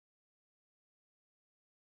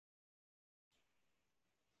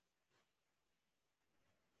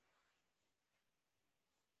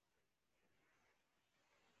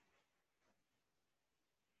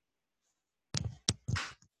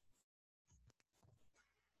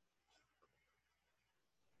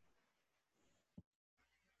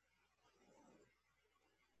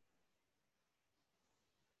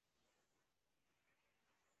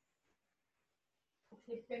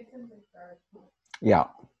Yeah.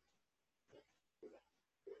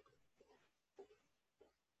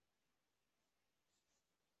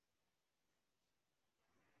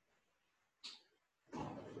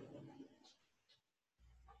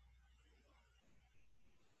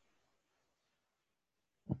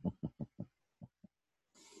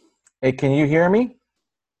 Hey, can you hear me?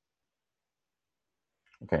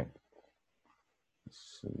 Okay.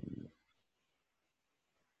 Let's see.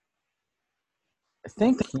 I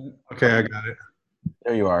think Okay, I got it.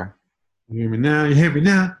 there you are. You hear me now? You hear me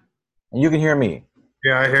now? And you can hear me.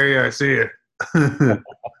 Yeah, I hear you. I see you.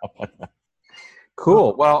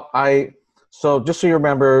 Cool. Well, so just so you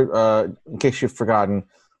remember, in case you've forgotten,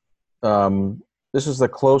 this is the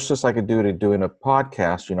closest I could do to doing a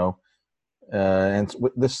podcast, and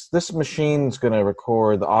this machine's going to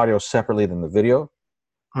record the audio separately than the video.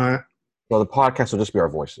 All right. So the podcast will just be our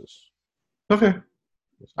voices. Okay.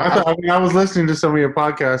 I was listening to some of your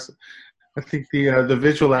podcasts. I think the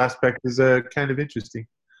visual aspect is kind of interesting.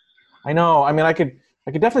 I know. I mean, I could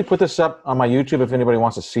definitely put this up on my YouTube if anybody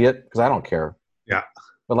wants to see it, because I don't care. Yeah.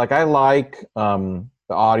 But like, I like the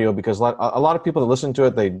audio because a lot of people that listen to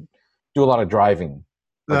it, they do a lot of driving.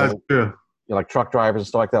 That's true. Like truck drivers and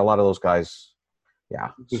stuff like that. A lot of those guys. Yeah.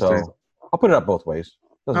 So I'll put it up both ways.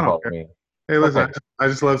 Doesn't bother me. Hey, listen, Okay. I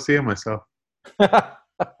just love seeing myself. How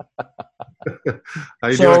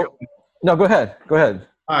you So, doing? no, go ahead. Go ahead.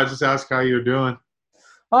 I just asked how you're doing.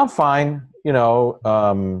 I'm fine. It's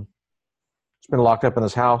been locked up in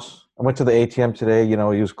this house. I went to the ATM today,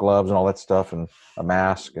 use gloves and all that stuff and a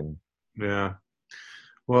mask and Yeah.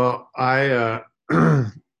 Well, I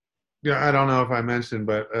yeah, I don't know if I mentioned,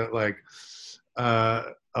 but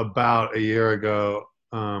about a year ago,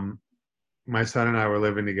 my son and I were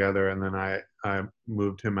living together, and then I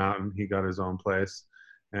moved him out, and he got his own place,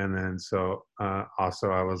 and then so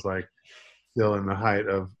also I was like still in the height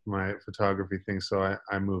of my photography thing, so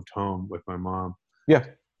I moved home with my mom. Yeah.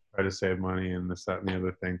 Try to save money and this, that, and the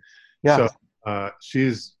other thing. Yeah. So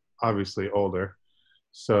she's obviously older.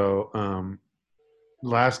 So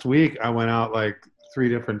last week I went out like 3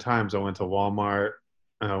 different times. I went to Walmart,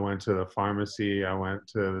 I went to the pharmacy, I went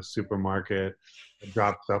to the supermarket, I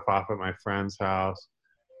dropped stuff off at my friend's house,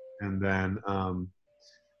 and then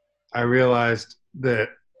I realized that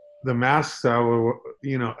the masks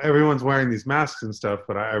everyone's wearing these masks and stuff,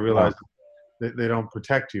 but I realized that they don't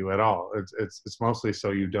protect you at all. It's mostly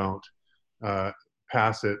so you don't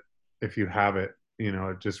pass it if you have it.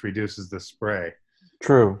 It just reduces the spray.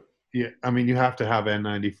 True. Yeah, I mean, you have to have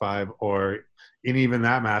N95, and even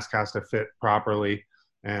that mask has to fit properly,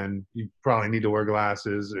 and you probably need to wear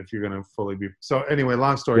glasses if you're going to fully be. So anyway,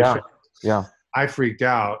 long story short, I freaked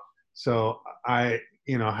out. So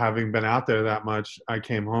having been out there that much, I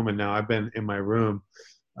came home, and now I've been in my room.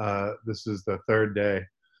 This is the 3rd day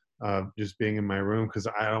of just being in my room because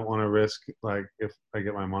I don't want to risk, like, if I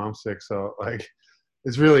get my mom sick. So, like,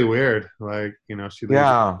 it's really weird. Like, she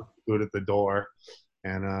leaves food at the door,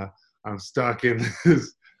 and I'm stuck in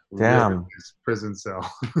this prison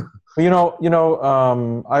cell. I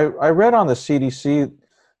read on the CDC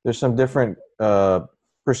there's some different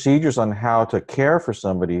procedures on how to care for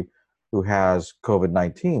somebody who has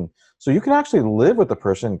COVID-19. So you can actually live with the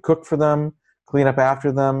person, cook for them, clean up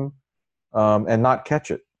after them, and not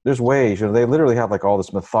catch it. There's ways. They literally have like all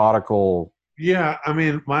this methodical. Yeah, I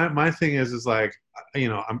mean, my thing is like,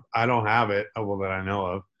 I don't have it, well, that I know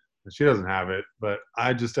of. She doesn't have it, but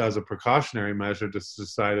I just, as a precautionary measure, just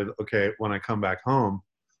decided, okay, when I come back home,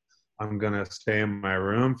 I'm going to stay in my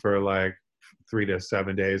room for like 3 to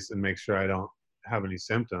 7 days and make sure I don't have any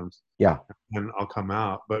symptoms. Yeah. And I'll come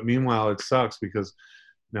out. But meanwhile, it sucks because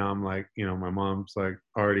now I'm like, my mom's like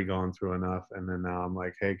already going through enough. And then now I'm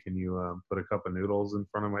like, hey, can you put a cup of noodles in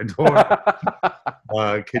front of my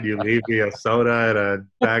door? Can you leave me a soda and a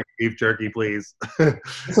bag of beef jerky, please?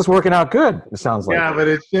 This is working out good, it sounds like. Yeah, but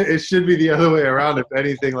it should be the other way around. If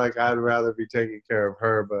anything, like, I'd rather be taking care of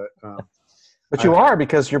her. But you are,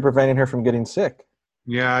 because you're preventing her from getting sick.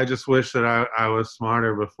 Yeah, I just wish that I was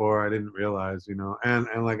smarter before. I didn't realize, And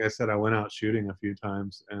like I said, I went out shooting a few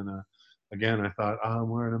times, and again, I thought, I'm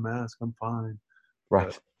wearing a mask, I'm fine.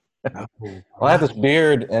 Right. Well, I have this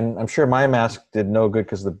beard, and I'm sure my mask did no good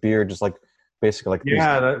because the beard just like basically like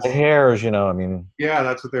the hairs, I mean. Yeah,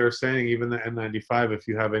 that's what they were saying. Even the N95, if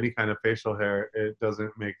you have any kind of facial hair, it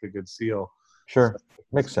doesn't make the good seal. Sure,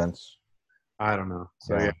 makes sense. I don't know.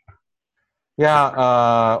 So yeah.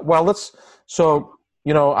 Yeah. Well, So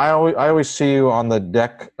I always see you on the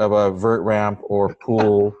deck of a vert ramp or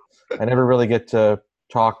pool. I never really get to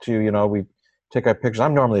talk to you. We take our pictures.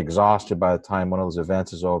 I'm normally exhausted by the time one of those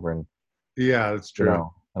events is over, and yeah, that's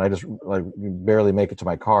true. and I just like barely make it to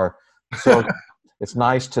my car. So it's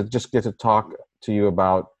nice to just get to talk to you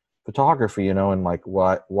about photography, and like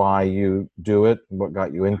why you do it, what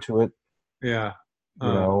got you into it, Yeah. you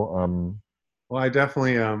Uh, know. well, I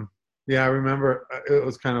definitely, yeah, I remember it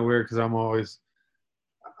was kind of weird because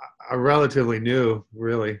I relatively new,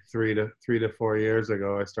 really 3 to 4 years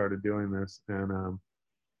ago, I started doing this, and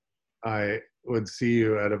I would see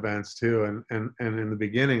you at events too, and in the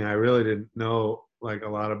beginning, I really didn't know like a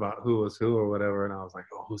lot about who was who or whatever, and I was like,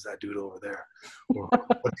 oh, who's that dude over there? Well,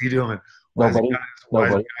 what's he doing? Nobody, Why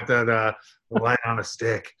is he nobody. got that light on a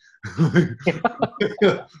stick? I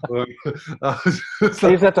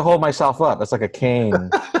use that to hold myself up. It's like a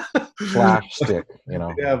cane slash stick,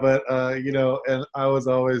 Yeah, but and I was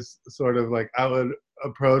always sort of like I would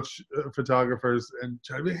approach photographers and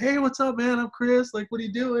try to be, hey, what's up, man? I'm Chris. Like, what are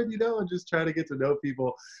you doing? And just try to get to know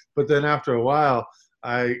people. But then after a while,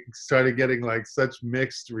 I started getting like such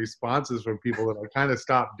mixed responses from people that I kind of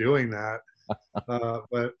stopped doing that.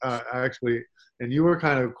 But actually, and you were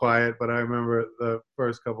kind of quiet, but I remember the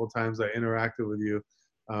first couple of times I interacted with you,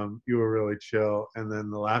 you were really chill. And then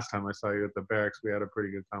the last time I saw you at the barracks, we had a pretty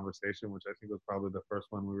good conversation, which I think was probably the first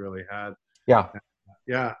one we really had. Yeah.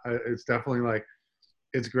 Yeah, it's definitely like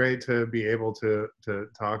it's great to be able to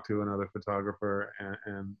talk to another photographer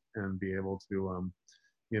and be able to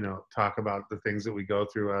talk about the things that we go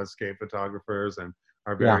through as skate photographers and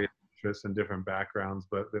our Yeah. various interests and different backgrounds,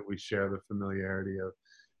 but that we share the familiarity of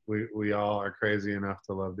we all are crazy enough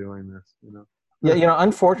to love doing this. Yeah,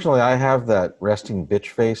 unfortunately, I have that resting bitch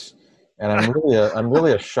face, and I'm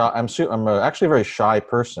really a shy. Actually a very shy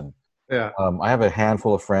person. Yeah. I have a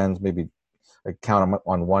handful of friends, maybe I count them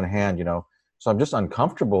on one hand. So I'm just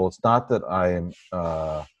uncomfortable. It's not that I'm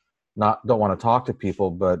not don't want to talk to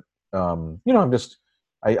people, but I'm just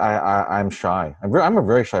I'm shy. I'm a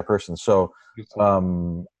very shy person. So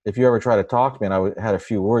if you ever try to talk to me and had a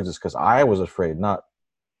few words, it's because I was afraid, not.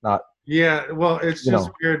 Yeah, well, it's You just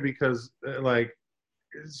know. weird because like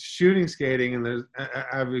shooting skating, and there's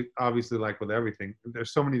obviously, like with everything,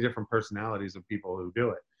 there's so many different personalities of people who do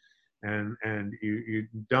it, and you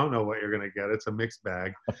don't know what you're going to get. It's a mixed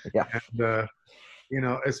bag. Yeah.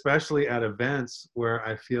 And especially at events where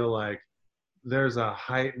I feel like there's a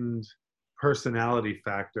heightened personality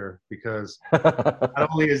factor because not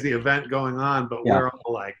only is the event going on, but Yeah. we're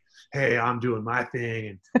all like, hey, I'm doing my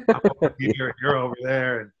thing, and I'm over here, and you're over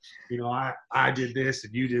there, and I did this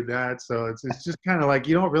and you did that. So it's just kind of like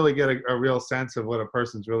you don't really get a real sense of what a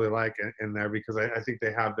person's really like in there, because I think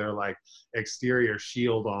they have their like exterior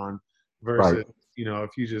shield on Right. versus if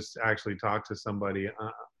you just actually talk to somebody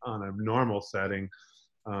on a normal setting,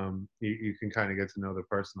 you can kind of get to know the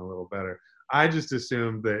person a little better. I just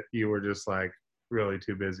assumed that you were just like really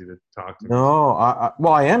too busy to talk to me. No,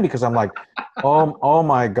 well, I am, because I'm like, oh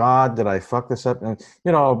my God, did I fuck this up? And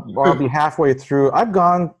I'll be halfway through. I've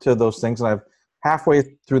gone to those things, and I've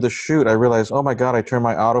halfway through the shoot, I realize, oh my God, I turned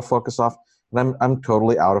my autofocus off, and I'm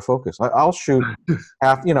totally out of focus. I'll shoot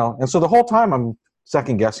half, and so the whole time I'm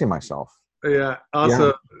second guessing myself. Yeah. Yeah.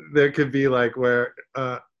 Also, there could be like where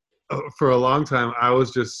for a long time I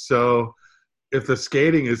was just so, if the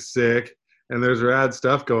skating is sick and there's rad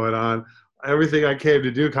stuff going on, everything I came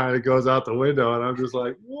to do kind of goes out the window, and I'm just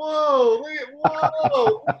like, whoa, look at,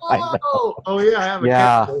 whoa, I know. whoa. Oh yeah, I have a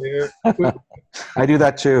Yeah. camera here. I do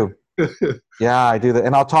that too. Yeah, I do that,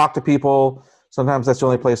 and I'll talk to people. Sometimes that's the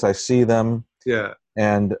only place I see them, Yeah.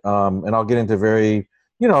 and I'll get into very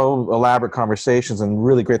elaborate conversations, and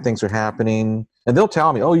really great things are happening, and they'll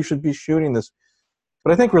tell me, "Oh, you should be shooting this."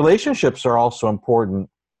 But I think relationships are also important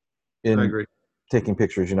I in agree. taking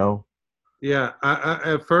pictures. Yeah.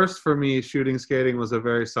 At first, for me, shooting skating was a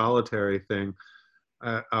very solitary thing.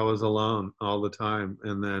 I was alone all the time,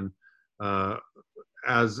 and then uh,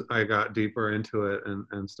 as I got deeper into it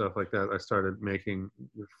and stuff like that, I started making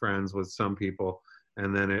friends with some people,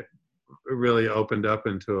 and then it really opened up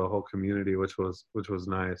into a whole community, which was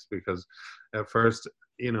nice, because at first,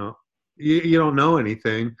 you don't know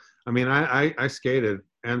anything. I mean, I skated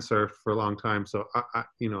and surfed for a long time, so I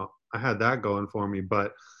had that going for me.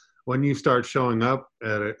 But when you start showing up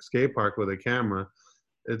at a skate park with a camera,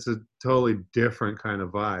 it's a totally different kind of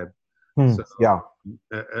vibe. So Yeah.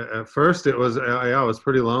 at first I was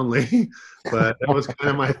pretty lonely, but that was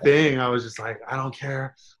kind of my thing. I was just like, I don't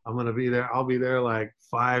care. I'm going to be there. I'll be there like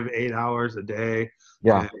 5-8 hours a day.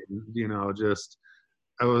 Yeah. And, just,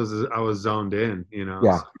 I was zoned in, Yeah.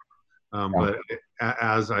 Yeah. but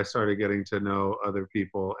as I started getting to know other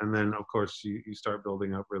people, and then of course you start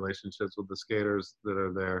building up relationships with the skaters that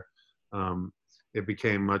are there. It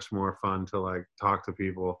became much more fun to like talk to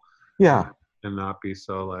people. Yeah. and not be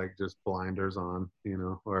so like just blinders on, you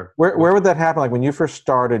know, or Where would that happen? Like when you first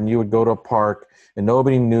started and you would go to a park and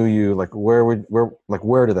nobody knew you, like where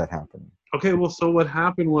did that happen? okay. Well, so what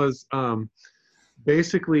happened was,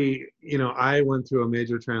 basically, you know, I went through a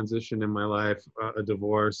major transition in my life, a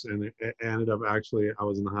divorce, and it ended up actually I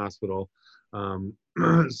was in the hospital. Um,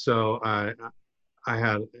 so I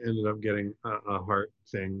had ended up getting a heart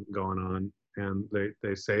thing going on, and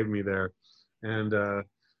they saved me there, and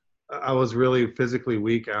I was really physically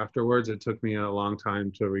weak afterwards. It took me a long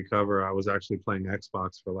time to recover. I was actually playing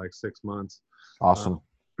Xbox for like 6 months. Awesome.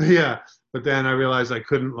 Yeah, but then I realized I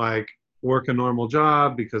couldn't like work a normal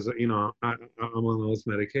job because you know I'm on this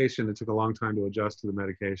medication. It took a long time to adjust to the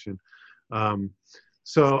medication. Um,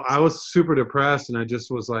 so I was super depressed, and I just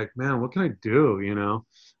was like, man, what can I do? You know,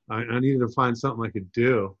 I needed to find something I could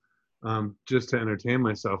do, just to entertain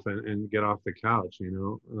myself and get off the couch. You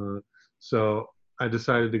know, so I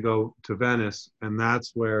decided to go to Venice, and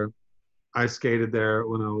that's where I skated there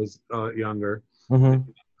when I was younger. Mm-hmm.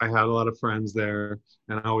 I had a lot of friends there,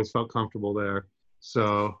 and I always felt comfortable there.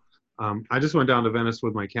 So I just went down to Venice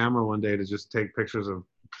with my camera one day to just take pictures of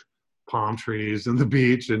palm trees and the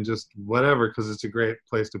beach and just whatever, because it's a great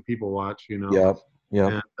place to people watch, you know. Yep.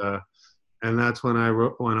 Yep. And that's when I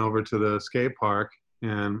went over to the skate park,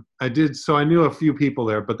 and I did. So I knew a few people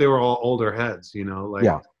there, but they were all older heads, you know, like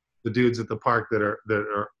Yeah. the dudes at the park that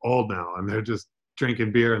are old now, and they're just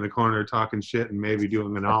drinking beer in the corner, talking shit, and maybe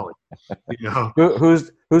doing an ollie, you know.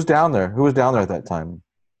 Who's down there? Who was down there at that time?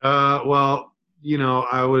 Well, you know,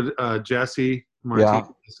 I would Jesse Yeah.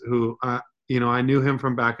 Martinez, who you know, I knew him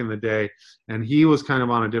from back in the day, and he was kind of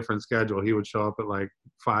on a different schedule. He would show up at like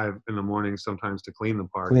 5 in the morning sometimes to clean the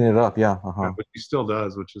park, Clean it up. Yeah. Uh-huh. which he still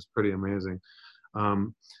does, which is pretty amazing.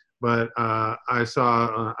 Um, but I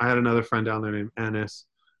saw I had another friend down there named Ennis,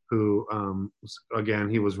 who again,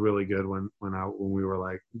 he was really good when we were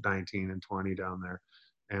like 19 and 20 down there,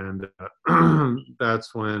 and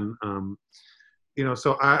that's when you know,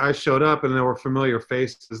 so I showed up and there were familiar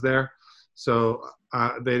faces there. So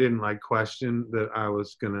they didn't like question that I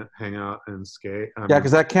was going to hang out and skate. Yeah,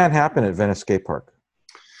 because that can happen at Venice Skate Park.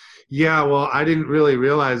 Yeah, well, I didn't really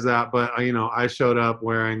realize that, but you know, I showed up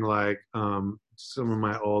wearing like some of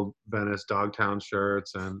my old Venice Dogtown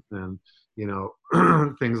shirts and you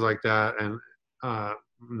know things like that, and I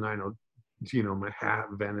know, you know, my hat,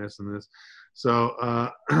 Venice, and this. So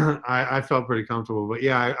I felt pretty comfortable. But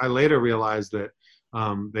yeah, I later realized that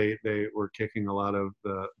they were kicking a lot of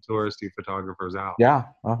the touristy photographers out. Yeah.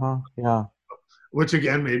 Uh-huh. Yeah. Which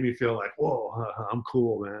again made me feel like, whoa, I'm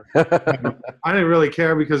cool, man. I didn't really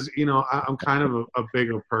care because, you know, I'm kind of a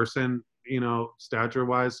bigger person, you know,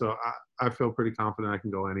 stature-wise. So I feel pretty confident I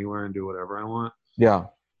can go anywhere and do whatever I want. Yeah.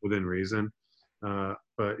 Within reason.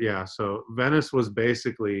 But yeah, so Venice was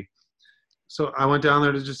basically, so I went down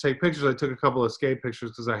there to just take pictures. I took a couple of skate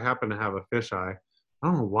pictures because I happened to have a fisheye. I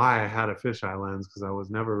don't know why I had a fisheye lens because I was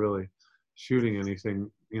never really shooting anything.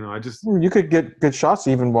 You know, I just, You could get good shots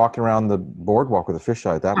even walking around the boardwalk with a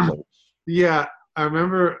fisheye at that place. yeah, I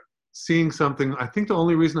remember seeing something. I think the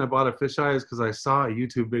only reason I bought a fisheye is because I saw a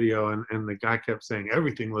YouTube video and the guy kept saying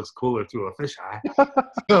everything looks cooler through a fisheye.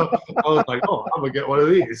 So I was like, oh, I'm gonna get one of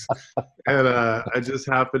these. And I just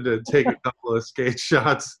happened to take a couple of skate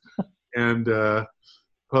shots and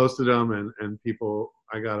posted them, and people,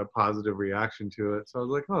 I got a positive reaction to it. So I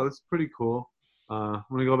was like, oh, that's pretty cool. I'm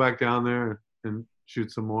gonna go back down there and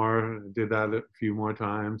shoot some more. I did that a few more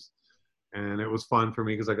times. And it was fun for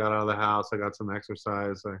me because I got out of the house. I got some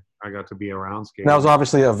exercise. I got to be around skating. That was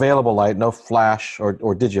obviously available light, no flash,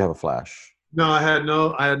 or did you have a flash? No, I had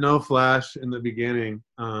no flash in the beginning.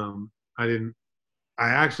 I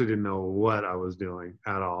actually didn't know what I was doing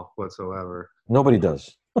at all whatsoever. Nobody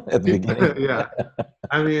does at the beginning. Yeah.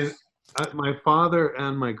 I mean, my father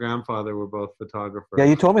and my grandfather were both photographers. Yeah,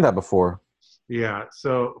 you told me that before. Yeah,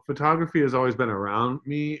 so photography has always been around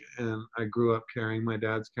me, and I grew up carrying my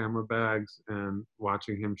dad's camera bags and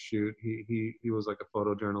watching him shoot. He was like a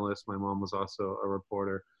photojournalist. My mom was also a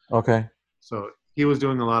reporter. Okay. So he was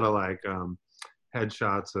doing a lot of like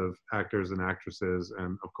headshots of actors and actresses,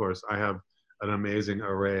 and of course I have an amazing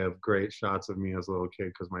array of great shots of me as a little kid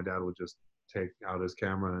because my dad would just take out his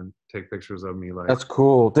camera and take pictures of me. Like, That's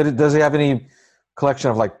cool. Does he have any collection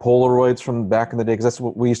of like Polaroids from back in the day? Because that's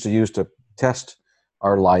what we used to use to test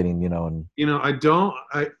our lighting, you know. And you know, I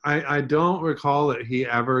don't recall that he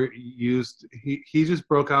ever used. He just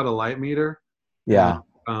broke out a light meter. yeah.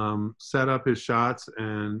 And, set up his shots,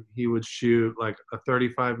 and he would shoot like a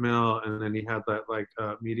 35 mil, and then he had that like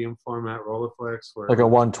medium format Rolleiflex where Like a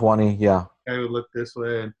 120, yeah. I would look this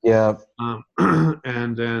way, and Yeah.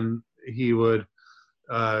 and then he would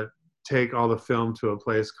take all the film to a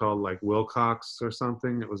place called like Wilcox or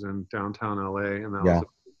something. It was in downtown LA, and that was Yeah.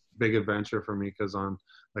 a big adventure for me because on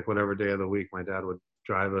like whatever day of the week my dad would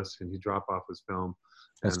drive us and he'd drop off his film.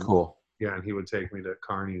 That's And cool. yeah, and he would take me to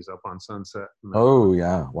Carney's up on Sunset. And Oh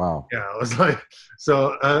yeah. Wow. yeah, it was like,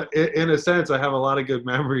 so in a sense, I have a lot of good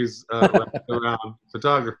memories around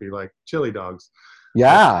photography, like chili dogs.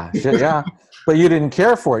 Yeah. Shit, yeah. But you didn't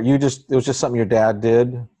care for it. It was just something your dad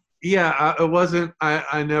did. Yeah, it wasn't,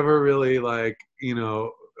 I never really like, I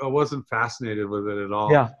wasn't fascinated with it at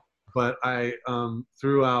all. Yeah. But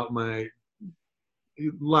throughout my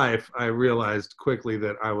life, I realized quickly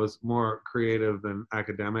that I was more creative than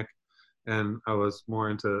academic. And I was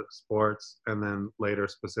more into sports, and then later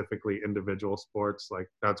specifically individual sports. Like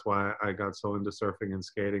that's why I got so into surfing and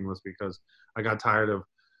skating, was because I got tired of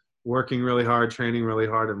working really hard, training really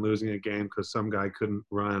hard, and losing a game because some guy couldn't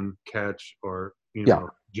run, catch, or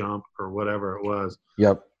jump or whatever it was.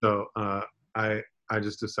 Yep. So I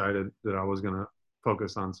just decided that I was gonna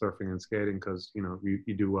focus on surfing and skating because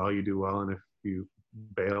you do well, and if you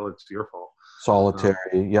bail, it's your fault. Solitary.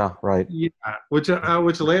 Yeah. Right. Yeah, which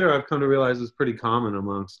later I've come to realize is pretty common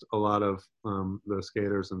amongst a lot of the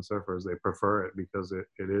skaters and surfers. They prefer it because it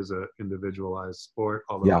is a individualized sport,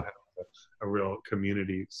 although it has a real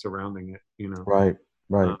community surrounding it. Right.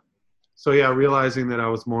 Right. So yeah, realizing that I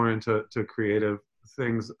was more into creative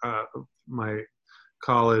things. My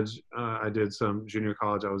college, I did some junior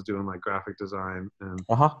college. I was doing like graphic design and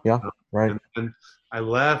Yeah. Right. and I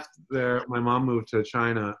left there. My mom moved to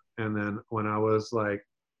China, and then when I was like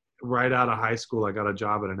right out of high school, I got a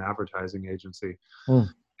job at an advertising agency,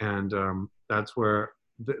 and that's where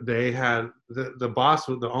they had the boss,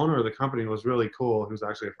 the owner of the company, was really cool. He was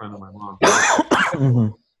actually a friend of my mom. Mm-hmm.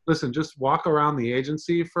 Listen, just walk around the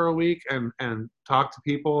agency for a week and talk to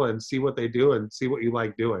people and see what they do and see what you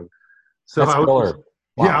like doing. So That's killer.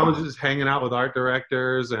 Wow. Yeah, I was just hanging out with art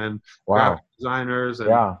directors and graphic designers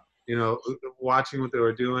and watching what they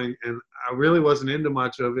were doing. And I really wasn't into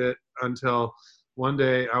much of it until one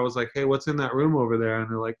day I was like, hey, what's in that room over there?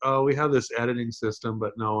 And they're like, oh, we have this editing system,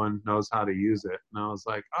 but no one knows how to use it. And I was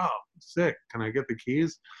like, oh, sick. Can I get the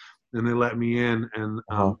keys? And they let me in, and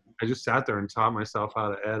I just sat there and taught myself how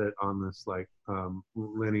to edit on this like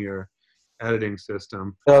linear editing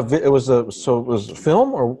system. It was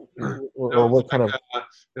film or what kind of?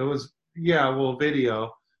 It was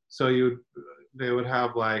video. So they would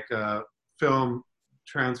have like film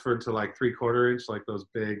transferred to like 3/4 inch, like those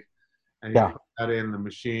big, and you put that in the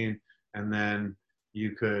machine, and then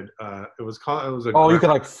you could you could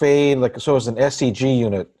like fade, like, so it was an SCG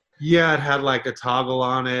unit. Yeah, it had like a toggle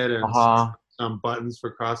on it and some buttons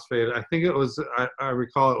for crossfade. I think it was, I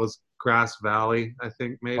recall it was Grass Valley, I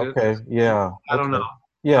think, made it. Okay, yeah. I don't know.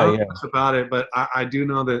 Yeah, I don't know much about it, but I do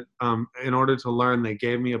know that in order to learn, they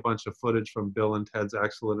gave me a bunch of footage from Bill and Ted's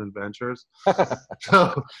Excellent Adventures.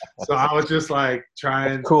 so I was just like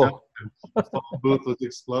trying. Cool. The booth was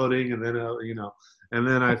exploding, and then and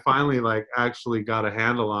then I finally like actually got a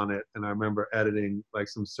handle on it, and I remember editing like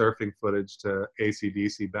some surfing footage to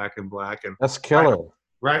AC/DC Back in Black, and that's killer.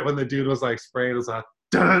 Right when the dude was like spraying, it was like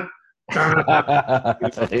dun, dun.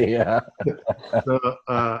 Yeah. So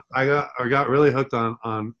I got really hooked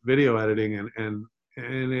on video editing, and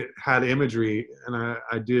it had imagery, and I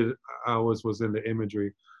always was into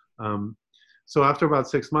imagery. So after about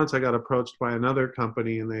 6 months, I got approached by another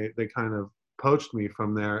company, and they kind of poached me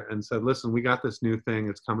from there and said, listen, we got this new thing.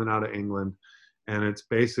 It's coming out of England, and it's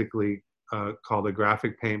basically called a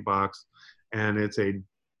graphic paint box, and it's a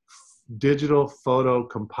digital photo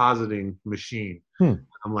compositing machine.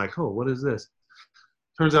 I'm like, oh, what is this?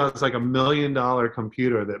 Turns out it's like $1 million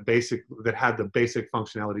computer that had the basic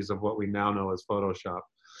functionalities of what we now know as Photoshop.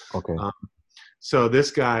 Okay. So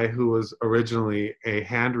this guy, who was originally a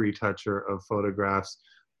hand retoucher of photographs,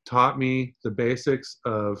 taught me the basics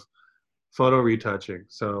of photo retouching.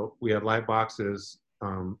 So we had light boxes,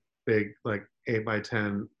 big like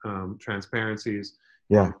 8x10 transparencies.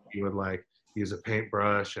 Yeah. You would like use a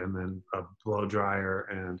paintbrush and then a blow dryer,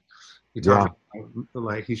 and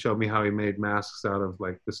he showed me how he made masks out of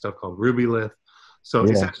like this stuff called Rubylith. So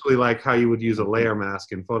essentially like how you would use a layer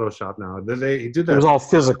mask in Photoshop now. He did that. It was all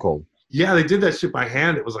physical. Yeah, they did that shit by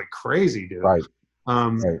hand. It was like crazy, dude. Right.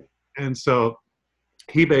 And so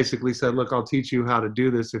he basically said, look, I'll teach you how to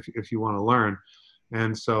do this if you want to learn.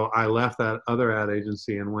 And so I left that other ad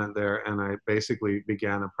agency and went there, and I basically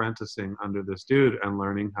began apprenticing under this dude and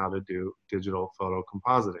learning how to do digital photo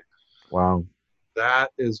compositing. Wow.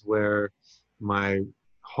 That is where my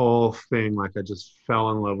whole thing, like I just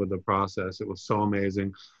fell in love with the process. It was so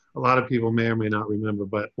amazing. A lot of people may or may not remember,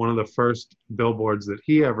 but one of the first billboards that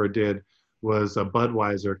he ever did was a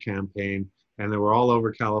Budweiser campaign, and they were all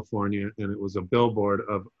over California, and it was a billboard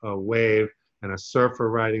of a wave and a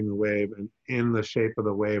surfer riding the wave, and in the shape of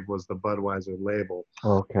the wave was the Budweiser label.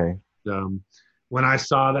 Okay. When I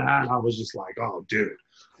saw that, I was just like, "Oh, dude,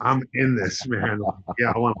 I'm in this, man.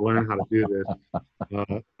 Yeah, I want to learn how to do this."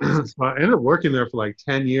 So I ended up working there for like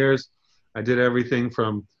 10 years. I did everything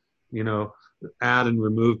from, you know, add and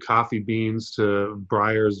remove coffee beans to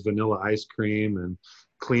Breyer's vanilla ice cream and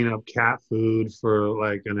clean up cat food for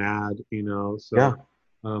like an ad, you know. Yeah.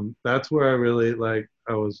 So that's where I really like.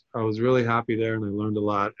 I was really happy there, and I learned a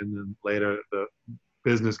lot. And then later, the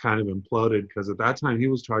business kind of imploded because at that time he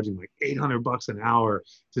was charging like $800 an hour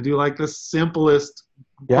to do like the simplest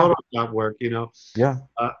Yeah. Photoshop work, you know. Yeah.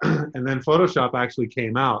 And then Photoshop actually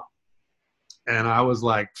came out, and I was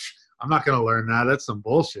like, I'm not going to learn that. That's some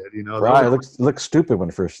bullshit, you know. Right. It looks stupid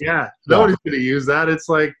when first. Yeah, nobody's going to use that. It's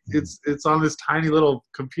like it's on this tiny little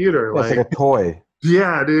computer. Yeah, it's like a toy.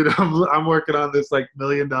 Yeah, dude, I'm working on this like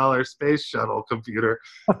 $1 million space shuttle computer.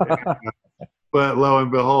 But lo and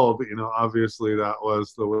behold, you know, obviously that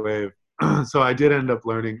was the wave. So I did end up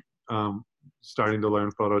learning, starting to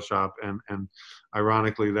learn Photoshop, and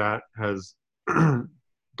ironically, that has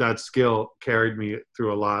that skill carried me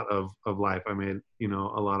through a lot of life. I made, you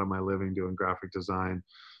know, a lot of my living doing graphic design,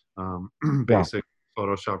 basic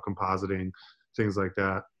Photoshop compositing, things like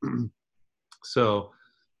that. So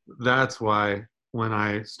that's why when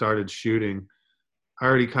I started shooting, I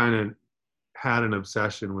already kind of had an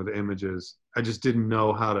obsession with images. I just didn't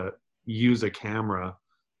know how to use a camera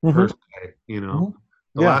per se, you know.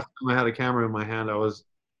 The last time I had a camera in my hand, I was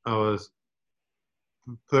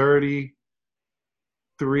 33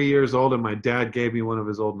 years old, and my dad gave me one of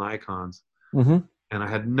his old Nikons, and I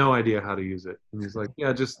had no idea how to use it. And he's like,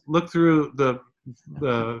 "Yeah, just look through the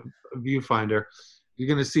viewfinder. You're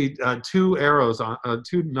going to see two arrows on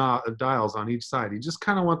dials on each side. You just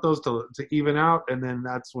kind of want those to even out, and then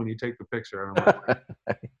that's when you take the picture." And I'm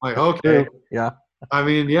like, okay, yeah. I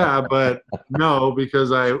mean, yeah, but no,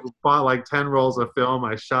 because I bought like 10 rolls of film.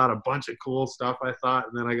 I shot a bunch of cool stuff, I thought,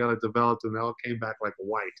 and then I got it developed, and it all came back like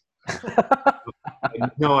white. I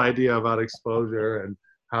had no idea about exposure and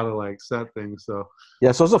how to like set things. So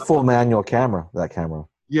yeah, so it's a full manual camera. That camera.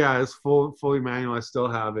 Yeah, it's fully manual. I still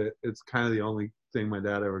have it. It's kind of the only thing my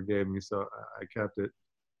dad ever gave me, so I kept it.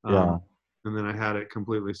 And then I had it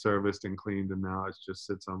completely serviced and cleaned, and now it just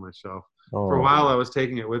sits on my shelf. For a while, I was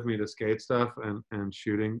taking it with me to skate stuff and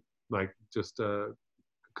shooting, like just a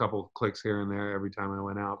couple clicks here and there every time I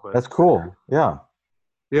went out. But that's cool. Yeah.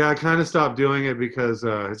 Yeah, I kind of stopped doing it because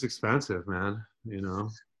it's expensive, man. You know.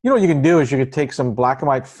 You know what you can do is you could take some black and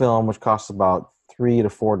white film, which costs about $3 to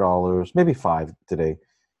 $4, maybe $5 today,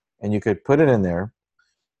 and you could put it in there,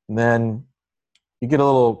 and then you get a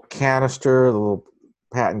little canister, a little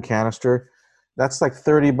patent canister. That's like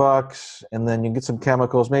 $30, and then you get some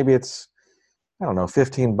chemicals. Maybe it's, I don't know,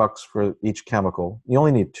 $15 for each chemical. You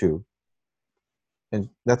only need 2, and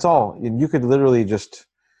that's all. You could literally just,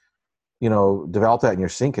 you know, develop that in your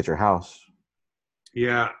sink at your house.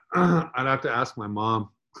 Yeah, I'd have to ask my mom.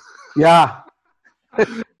 Yeah.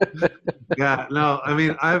 Yeah, no, I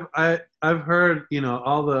mean, I've heard, you know,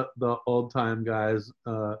 all the old time guys,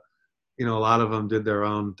 you know, a lot of them did their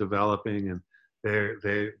own developing, and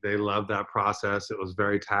they loved that process. It was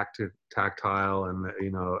very tactile, and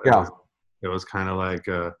you know, it was kind of like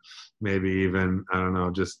maybe even, I don't know,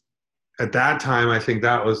 just at that time, I think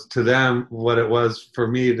that was to them what it was for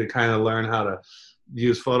me to kind of learn how to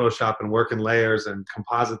use Photoshop and work in layers and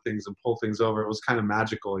composite things and pull things over. It was kind of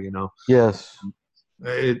magical, you know. Yes.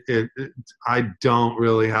 I don't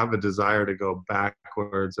really have a desire to go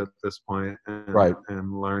backwards at this point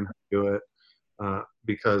and learn how to do it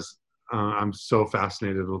because I'm so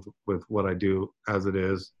fascinated with what I do as it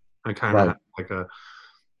is. I kind of have like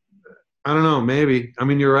I don't know, maybe. I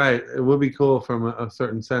mean, you're right. It would be cool from a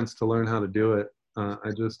certain sense to learn how to do it.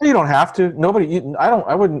 You don't have to.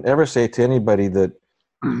 I wouldn't ever say to anybody that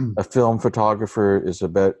a film photographer is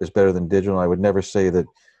better than digital. I would never say that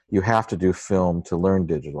you have to do film to learn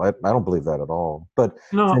digital. I don't believe that at all. But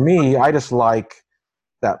for me, I just like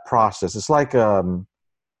that process. It's like the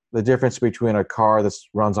difference between a car that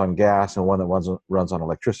runs on gas and one that runs on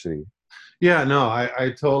electricity. Yeah, no,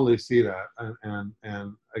 I totally see that.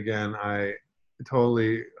 And again, I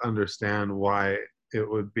totally understand why it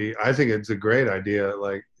would be. I think it's a great idea.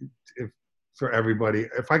 Like for everybody,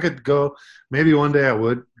 if I could go, maybe one day I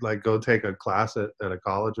would like go take a class at a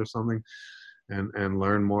college or something and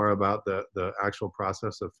learn more about the actual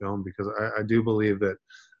process of film, because I do believe that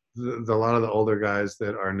a lot of the older guys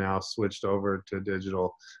that are now switched over to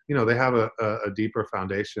digital, you know, they have a deeper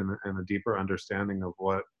foundation and a deeper understanding of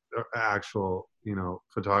what actual,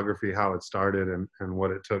 photography, how it started and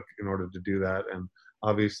what it took in order to do that. And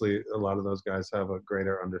obviously a lot of those guys have a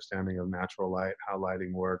greater understanding of natural light, how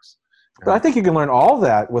lighting works. But I think you can learn all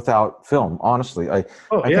that without film. Honestly,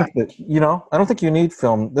 Oh I yeah. think that I don't think you need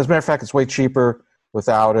film. As a matter of fact, it's way cheaper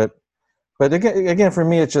without it. But again, for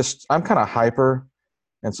me, it's just I'm kind of hyper,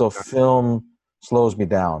 and so film slows me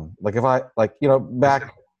down. Like if I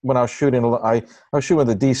back when I was shooting, I was shooting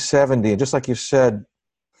with the D70, and just like you said,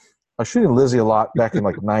 I was shooting Lizzie a lot back in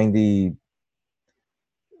like 90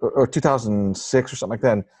 or 2006 or something like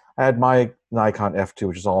that. And I had my Nikon F2,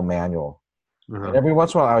 which is all manual. And every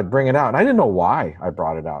once in a while, I would bring it out, and I didn't know why I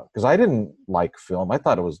brought it out because I didn't like film. I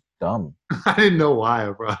thought it was dumb. I didn't know why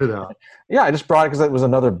I brought it out. Yeah, I just brought it because it was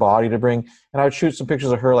another body to bring, and I would shoot some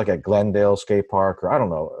pictures of her like at Glendale Skate Park, or I don't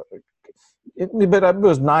know. But it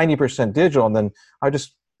was 90% digital, and then I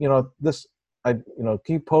just can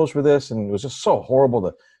you pose for this, and it was just so horrible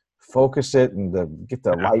to focus it and to get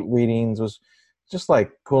the light readings. It was just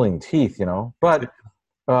like pulling teeth, But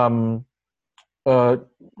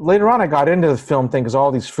later on, I got into the film thing because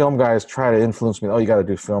all these film guys try to influence me. Oh, you got to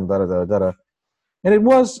do film, da da da da. And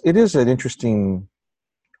it is an interesting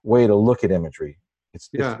way to look at imagery.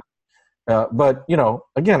 But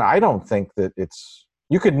again, I don't think that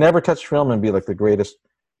you could never touch film and be like the greatest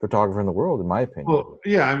photographer in the world, in my opinion. Well,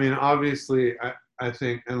 yeah, I mean, obviously, I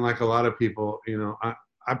think, and like a lot of people,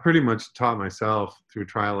 I pretty much taught myself through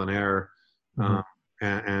trial and error,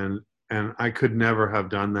 and I could never have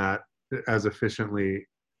done that as efficiently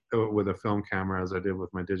with a film camera as I did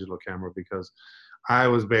with my digital camera, because I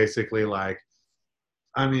was basically like,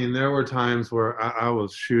 I mean, there were times where I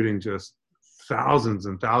was shooting just thousands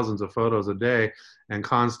and thousands of photos a day, and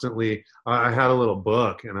constantly I had a little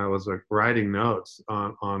book and I was like writing notes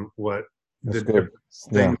on what the different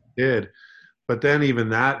things did. But then even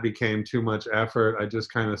that became too much effort. I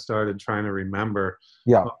just kind of started trying to remember,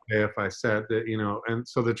 okay, if I said that, and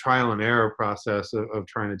so the trial and error process of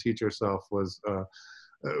trying to teach yourself was,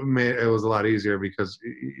 it was a lot easier because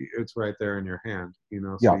it's right there in your hand,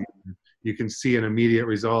 so you can see an immediate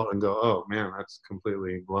result and go, oh man, that's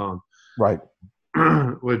completely blown. Right.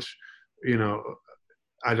 Which,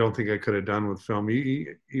 I don't think I could have done with film.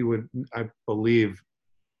 You would, I believe,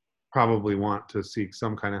 probably want to seek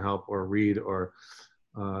some kind of help or read or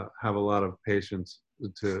have a lot of patience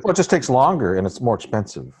to. Well, it just takes longer and it's more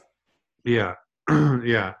expensive. Yeah.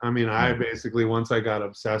 Yeah. I mean, I basically, once I got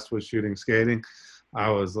obsessed with shooting skating, I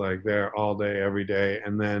was like there all day, every day.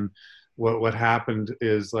 And then what happened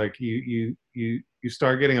is like you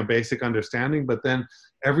start getting a basic understanding, but then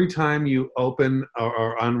every time you open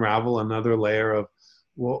or unravel another layer of,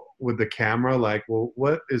 well, with the camera, like, well,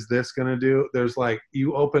 what is this going to do? There's like,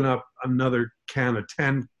 you open up another can of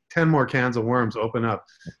 10 more cans of worms open up.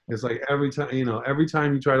 It's like every time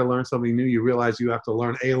you try to learn something new, you realize you have to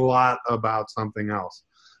learn a lot about something else,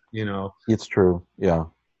 It's true. Yeah.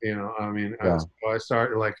 I mean, so I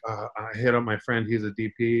started like, I hit up my friend, he's a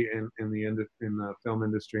DP in the film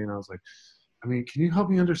industry. And I was like, I mean, can you help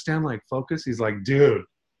me understand like focus? He's like, dude,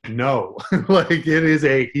 no, like it is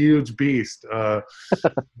a huge beast.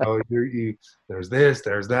 There's this,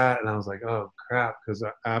 there's that. And I was like, oh crap. Cause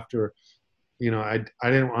after, I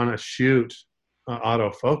didn't want to shoot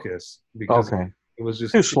autofocus because it was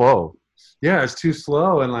just too slow. Yeah, it's too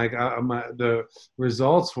slow, and like the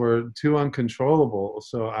results were too uncontrollable.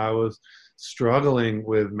 So I was struggling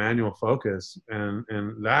with manual focus, and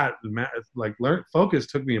that focus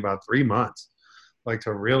took me about 3 months, like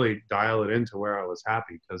to really dial it into where I was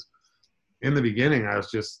happy. Because in the beginning I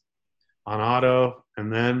was just on auto,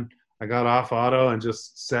 and then I got off auto and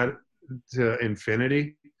just set to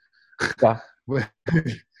infinity. Yeah.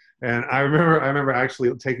 And I remember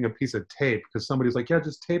actually taking a piece of tape because somebody was like, yeah,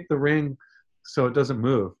 just tape the ring so it doesn't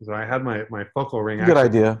move. So I had my focal ring. Good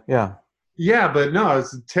idea. Yeah. Yeah, but no,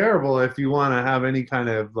 it's terrible if you want to have any kind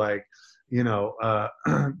of like,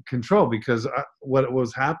 control, because what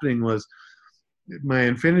was happening was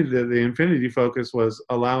the infinity focus was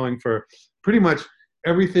allowing for pretty much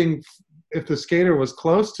everything. If the skater was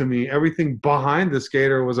close to me, everything behind the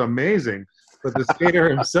skater was amazing, but the skater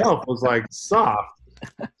himself was like soft.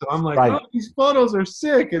 So I'm like, oh, these photos are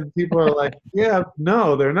sick. And people are like, yeah,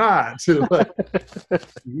 no, they're not. So like,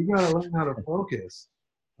 you got to learn how to focus.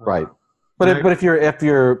 Right. But if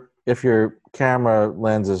your camera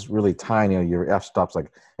lens is really tiny, your f-stop's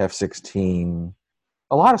like f/16,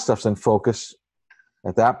 a lot of stuff's in focus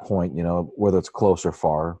at that point, whether it's close or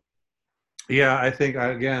far. Yeah, I think,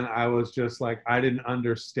 again, I was just like, I didn't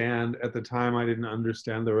understand at the time. I didn't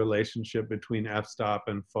understand the relationship between f-stop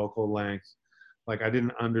and focal length. Like I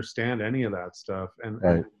didn't understand any of that stuff. And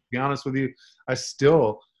to be honest with you, I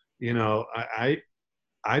still you know,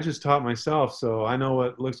 I just taught myself, so I know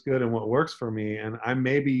what looks good and what works for me. And I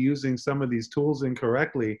may be using some of these tools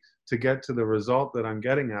incorrectly to get to the result that I'm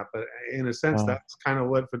getting at. But in a sense, Uh, that's kind of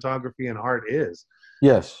what photography and art is.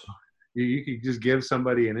 yes. You could just give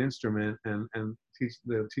somebody an instrument and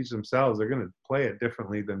they'll teach themselves. They're going to play it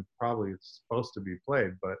differently than probably it's supposed to be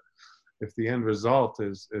played. But if the end result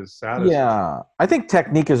is satisfying, Yeah. I think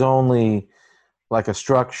technique is only like a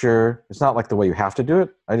structure. It's not like the way you have to do it.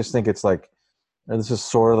 I just think it's like, this is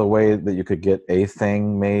sort of the way that you could get a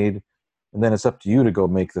thing made, and then it's up to you to go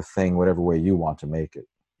make the thing whatever way you want to make it.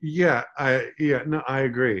 no, I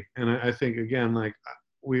agree, and I think again, like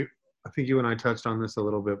we, I think you and I touched on this a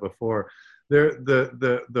little bit before. There,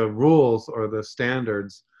 the rules or the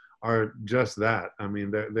standards are just that. I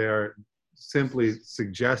mean, they are simply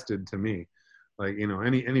suggested to me. Like, you know,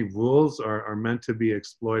 any rules are meant to be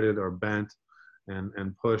exploited or bent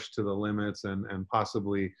and pushed to the limits and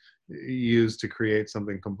possibly used to create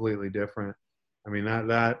something completely different. I mean,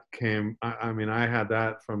 that came, I mean, I had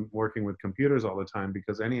that from working with computers all the time,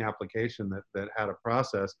 because any application that had a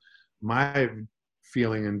process, my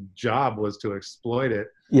feeling and job was to exploit it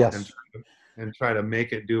and Yes. and try to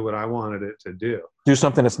make it do what I wanted it to do. Do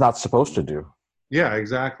something it's not supposed to do. Yeah,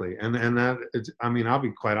 exactly. And that it's, I mean, I'll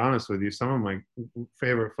be quite honest with you. Some of my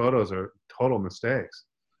favorite photos are total mistakes,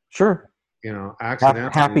 Sure. you know,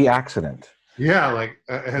 accidentally. Happy accident. Yeah, like,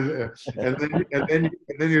 and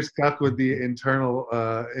then you're stuck with the internal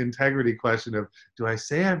integrity question of, do I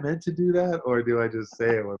say I meant to do that, or do I just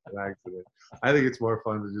say it was an accident? I think it's more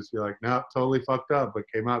fun to just be like, no, totally fucked up, but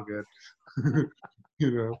came out good. You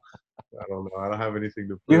know, I don't know. I don't have anything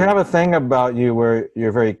to You prove. have a thing about you where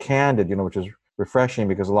you're very candid, you know, which is refreshing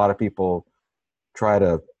because a lot of people try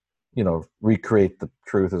to, you know, recreate the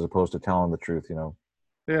truth as opposed to telling the truth, you know.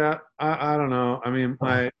 Yeah, I don't know. I mean,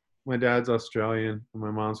 my dad's Australian and my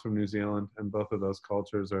mom's from New Zealand, and both of those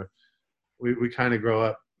cultures are, we kind of grow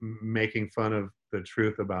up making fun of the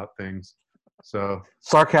truth about things. So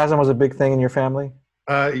Sarcasm was a big thing in your family?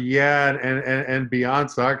 yeah, and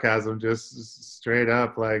beyond sarcasm, just straight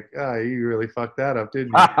up like, oh, you really fucked that up, didn't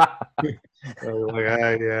you?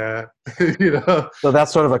 Like, yeah, you know, So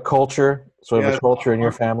that's sort of a culture, sort of yeah, a culture in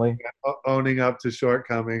your family? owning up to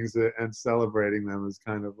shortcomings and celebrating them is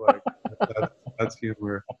kind of like, that's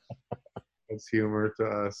humor. That's humor to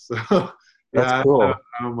us. So That's yeah, cool. I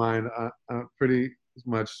don't mind. I'm pretty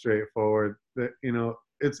much straightforward. That, you know,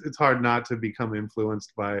 it's hard not to become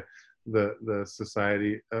influenced by the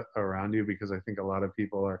society around you, because I think a lot of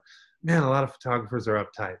people are, man, a lot of photographers are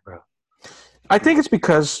uptight, bro. I think it's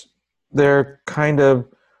because they're kind of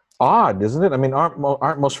odd, isn't it? I mean, aren't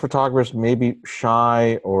most photographers maybe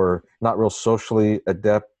shy or not real socially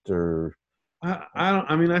adept or I don't.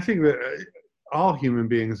 I mean, I think that all human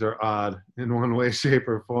beings are odd in one way, shape,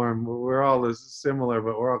 or form. We're all as similar,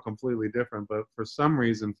 but we're all completely different. But for some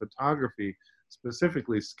reason, photography,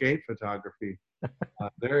 specifically skate photography,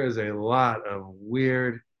 there is a lot of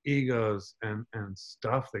weird egos and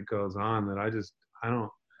stuff that goes on that I don't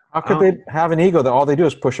how I could don't they have an ego that all they do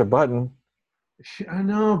is push a button? I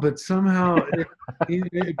know, but somehow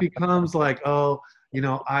it becomes like, oh, you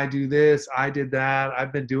know, I do this, I did that,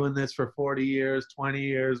 I've been doing this for 40 years, 20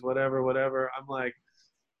 years, whatever, whatever. I'm like,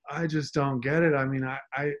 I just don't get it. I mean,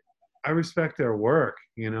 I respect their work,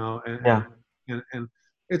 you know, Yeah. and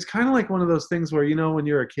it's kind of like one of those things where, you know, when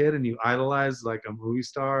you're a kid and you idolize like a movie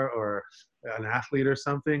star or an athlete or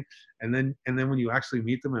something, and then when you actually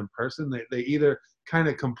meet them in person, they either kind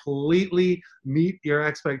of completely meet your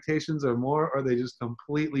expectations or more, or they just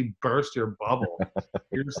completely burst your bubble.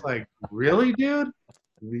 You're just like, really, dude?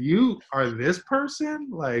 You are this person?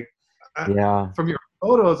 Like, I, Yeah. from your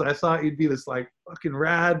photos, I thought you'd be this like fucking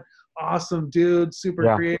rad, awesome dude, super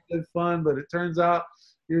Yeah. creative, fun, but it turns out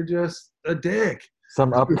you're just a dick.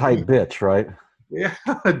 Some uptight bitch, right? Yeah,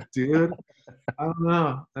 dude. I don't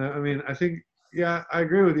know. I mean, I think, yeah, I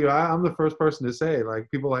agree with you. I'm the first person to say, like,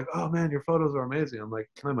 people are like, oh man, your photos are amazing. I'm like,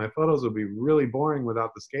 man, my photos would be really boring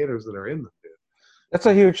without the skaters that are in them, dude. That's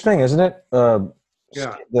a huge thing, isn't it?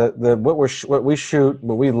 Yeah, The what we shoot,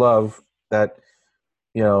 what we love, that,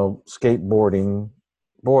 you know, skateboarding,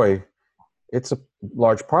 boy, it's a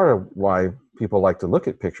large part of why people like to look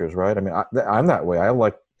at pictures, right? I mean, I'm that way. I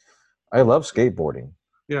love skateboarding,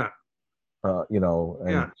 yeah, you know,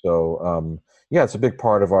 and yeah. so yeah, it's a big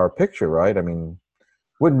part of our picture, right? I mean,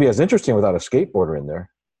 wouldn't be as interesting without a skateboarder in there.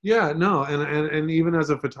 Yeah, no, and even as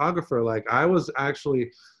a photographer, like I was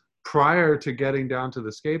actually, prior to getting down to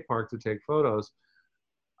the skate park to take photos,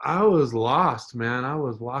 I was lost, man. I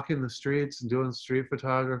was walking the streets and doing street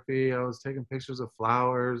photography. I was taking pictures of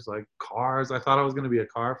flowers, like cars. I thought I was going to be a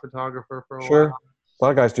car photographer for a Sure. while. A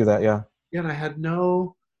lot of guys do that. Yeah. Yeah, and I had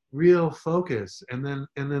no real focus. And then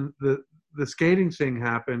the skating thing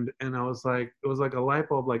happened, and I was like, it was like a light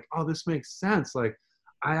bulb, like, oh, this makes sense. Like,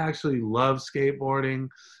 I actually love skateboarding.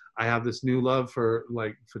 I have this new love for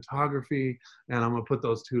like photography, and I'm gonna put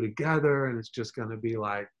those two together, and it's just gonna be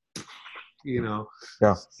like, you know.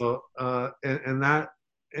 Yeah. So and that,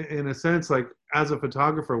 in a sense, like as a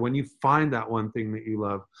photographer, when you find that one thing that you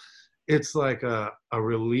love, it's like a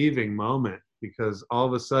relieving moment, because all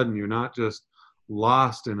of a sudden you're not just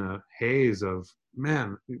lost in a haze of,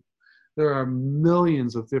 man, there are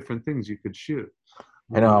millions of different things you could shoot.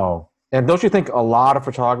 I know. And don't you think a lot of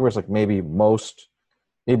photographers, like maybe most,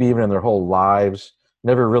 maybe even in their whole lives,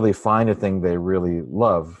 never really find a thing they really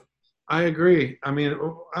love? I agree. I mean,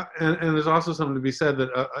 and there's also something to be said that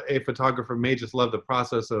a photographer may just love the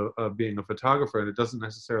process of being a photographer, and it doesn't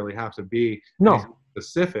necessarily have to be anything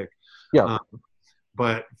specific. Yeah.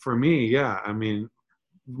 But for me, yeah, I mean,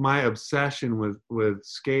 my obsession with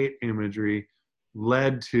skate imagery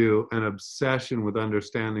led to an obsession with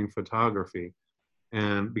understanding photography.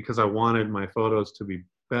 And because I wanted my photos to be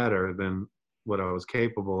better than what I was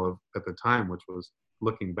capable of at the time, which was,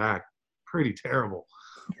 looking back, pretty terrible.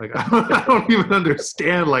 Like, I don't even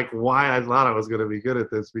understand like why I thought I was going to be good at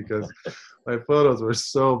this, because my photos were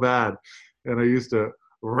so bad. And I used to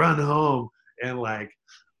run home and like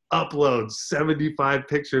upload 75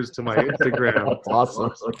 pictures to my Instagram. That's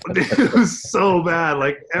awesome. It was so bad.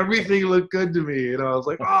 Like, everything looked good to me. You know, I was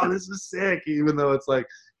like, oh, this is sick. Even though it's like,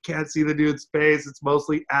 can't see the dude's face. It's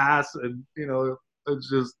mostly ass. And, you know, it's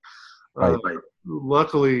just, Right.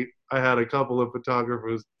 Luckily I had a couple of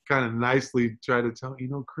photographers kind of nicely try to tell me, you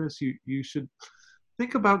know, Chris, you should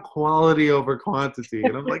think about quality over quantity.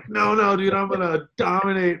 And I'm like, no, dude, I'm going to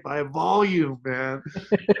dominate by volume, man.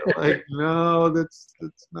 Like, no, that's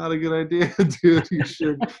not a good idea, dude. You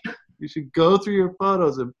should go through your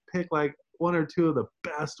photos and pick like one or two of the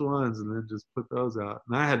best ones and then just put those out.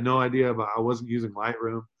 And I had no idea I wasn't using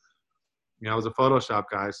Lightroom. You know, I was a Photoshop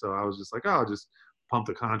guy, so I was just like, oh, I'll just pump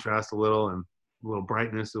the contrast a little and a little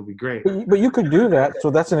brightness. It'll be great. But you could do that. So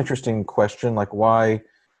that's an interesting question. Like, why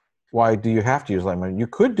do you have to use Lightroom? You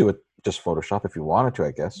could do it just Photoshop if you wanted to,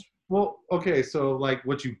 I guess. Well, okay, so like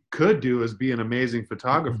what you could do is be an amazing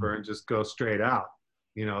photographer and just go straight out.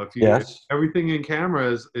 You know, if everything in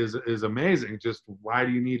camera is amazing, just why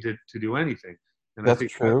do you need to do anything? And that's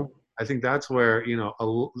true. I think that's where, you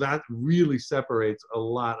know, that really separates a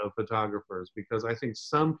lot of photographers, because I think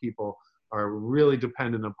some people are really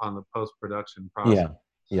dependent upon the post-production process.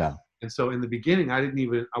 Yeah. And so in the beginning,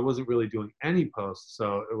 I wasn't really doing any posts.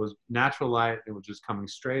 So it was natural light. It was just coming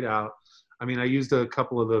straight out. I mean, I used a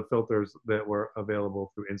couple of the filters that were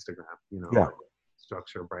available through Instagram, you know, like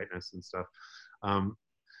structure, brightness and stuff.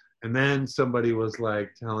 And then somebody was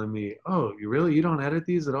like telling me, oh, you don't edit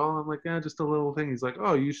these at all? I'm like, yeah, just a little thing. He's like,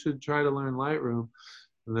 oh, you should try to learn Lightroom.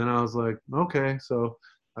 And then I was like, okay. So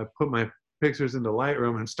I put my pictures into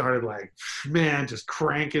Lightroom and started like, man, just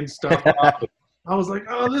cranking stuff up. I was like,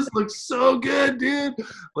 oh, this looks so good, dude.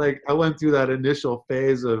 Like, I went through that initial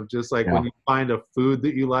phase of just like when you find a food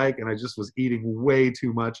that you like, and I just was eating way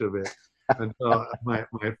too much of it. And so my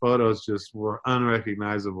photos just were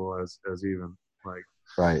unrecognizable as even like.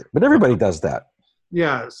 Right. But everybody does that.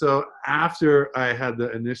 Yeah. So after I had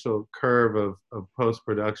the initial curve of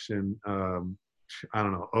post-production, I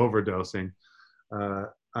don't know, overdosing,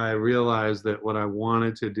 I realized that what I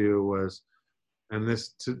wanted to do was, and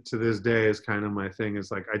this to this day is kind of my thing,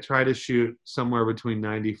 is like I try to shoot somewhere between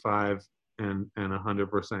 95 and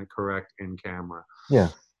 100% correct in camera. Yeah.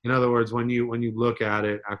 In other words, when you look at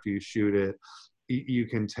it after you shoot it, you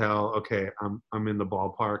can tell, okay, I'm in the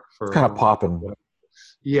ballpark for it's kind of popping.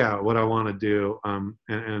 Yeah, what I want to do,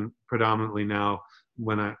 and predominantly now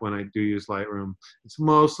when I do use Lightroom,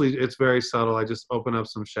 it's very subtle. I just open up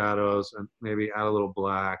some shadows and maybe add a little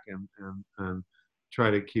black and try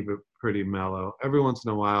to keep it pretty mellow. Every once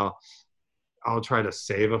in a while, I'll try to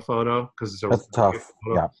save a photo because that's tough.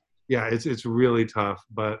 Yeah, it's really tough.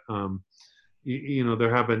 But you know,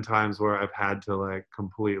 there have been times where I've had to like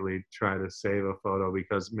completely try to save a photo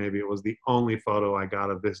because maybe it was the only photo I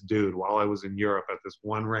got of this dude while I was in Europe at this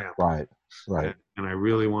one ramp. Right. And I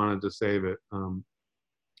really wanted to save it.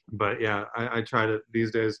 But yeah, I try to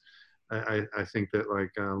these days. I think that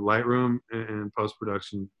like Lightroom and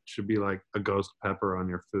post-production should be like a ghost pepper on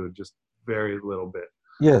your food, just very little bit.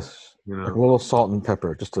 Yes, you know, like a little salt and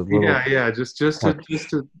pepper, just a little. Yeah, just to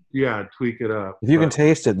tweak it up. If you can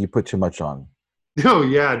taste it, you put too much on. Oh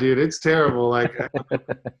yeah, dude, it's terrible. Like, and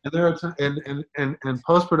there are and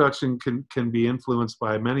post-production can be influenced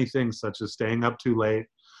by many things, such as staying up too late.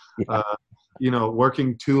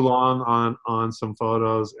 working too long on some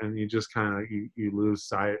photos, and you just kind of you lose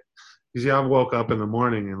sight. Because I've woke up in the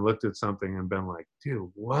morning and looked at something and been like,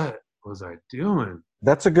 dude, what was I doing?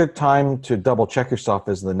 That's a good time to double check yourself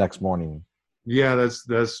is the next morning. Yeah,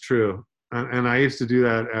 that's true. And I used to do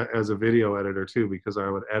that as a video editor too, because I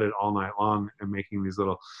would edit all night long and making these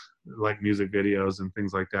little like music videos and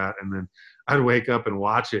things like that. And then I'd wake up and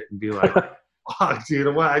watch it and be like, oh,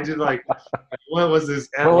 dude, what I did, like, what was this?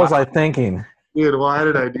 What was I thinking? Dude, why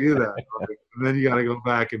did I do that? Like, and then you got to go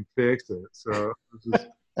back and fix it. So just,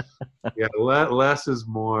 yeah, less is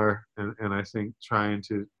more. And I think trying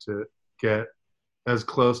to get as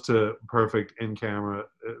close to perfect in camera,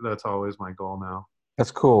 that's always my goal now.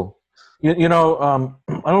 That's cool. I don't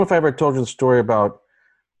know if I ever told you the story about,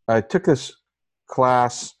 I took this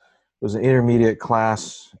class, it was an intermediate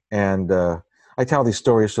class, and I tell these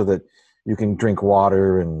stories so that you can drink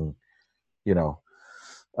water and,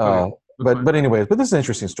 but anyways, but this is an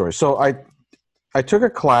interesting story. So I took a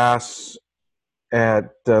class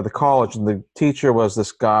at the college, and the teacher was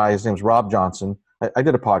this guy, his name's Rob Johnson. I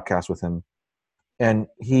did a podcast with him, and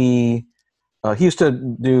he used to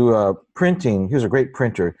do printing. He was a great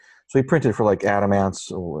printer. So he printed for like Adam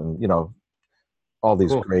Ansel and, all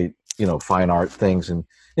these great, fine art things. And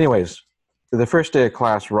anyways, the first day of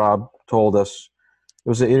class, Rob told us, it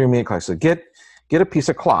was an intermediate class, so get a piece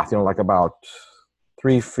of cloth, like about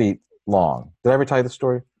 3 feet long. Did I ever tell you the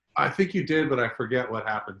story? I think you did, but I forget what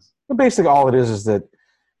happens. But basically all it is that,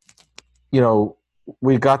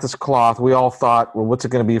 we got this cloth. We all thought, well, what's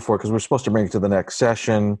it going to be for? Because we're supposed to bring it to the next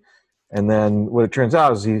session. And then what it turns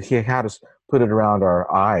out is he had us put it around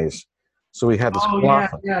our eyes. So we had this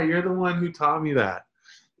cloth. Yeah, you're the one who taught me that.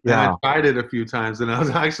 Yeah. And I tried it a few times, and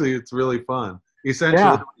it's really fun.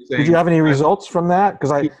 Essentially, yeah. Did you have any results from that?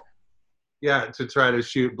 Because to try to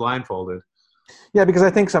shoot blindfolded. Yeah, because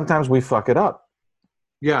I think sometimes we fuck it up.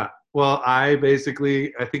 Yeah. Well, I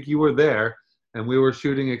think you were there, and we were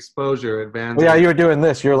shooting exposure at Vans. Well, yeah, you were doing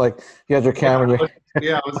this. You're like, you had your camera.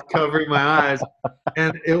 I was covering my eyes,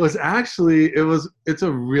 and it was actually it's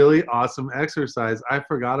a really awesome exercise. I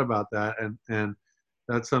forgot about that, and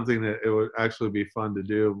that's something that it would actually be fun to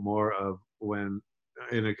do more of when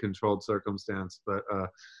in a controlled circumstance. But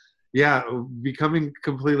becoming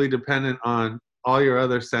completely dependent on all your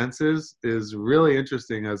other senses is really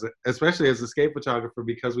interesting, especially as a skate photographer,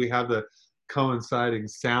 because we have the coinciding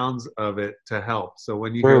sounds of it to help. So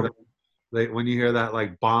when you hear that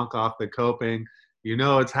like bonk off the coping,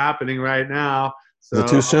 it's happening right now. So, is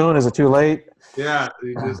it too soon? Is it too late? Yeah,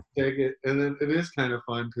 you just take it, and then it is kind of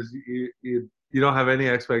fun because you don't have any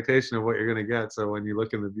expectation of what you're gonna get. So when you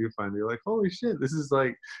look in the viewfinder, you're like, holy shit, this is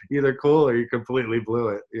like either cool or you completely blew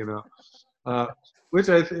it,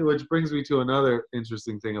 which brings me to another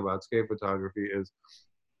interesting thing about skate photography is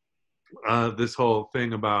this whole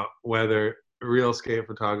thing about whether real skate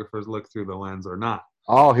photographers look through the lens or not.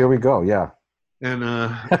 Oh, here we go. Yeah. And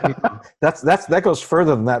that goes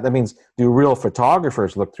further than that. That means, do real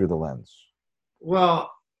photographers look through the lens?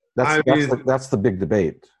 Well, that's the big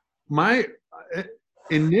debate.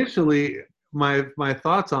 Initially my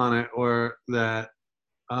thoughts on it were that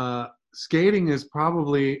skating is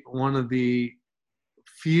probably one of the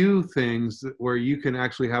few things where you can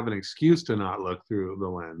actually have an excuse to not look through the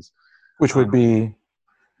lens, which would be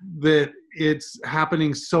that it's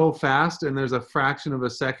happening so fast, and there's a fraction of a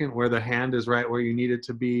second where the hand is right where you need it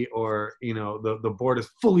to be, or the board is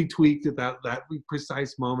fully tweaked at that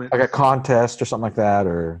precise moment, like a contest or something like that,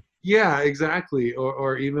 or yeah, exactly,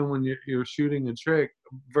 or even when you're shooting a trick,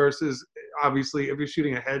 versus obviously if you're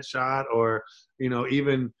shooting a headshot, or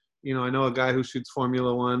even I know a guy who shoots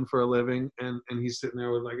Formula One for a living, and he's sitting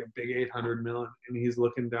there with like a big 800 mil, and he's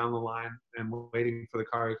looking down the line and waiting for the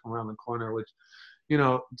car to come around the corner, which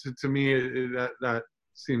to me, that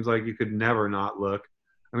seems like you could never not look.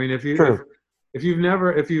 I mean, if you've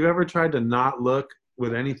ever tried to not look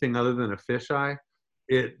with anything other than a fisheye,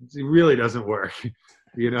 it really doesn't work.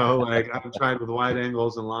 Like I've tried with wide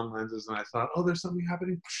angles and long lenses, and I thought, oh, there's something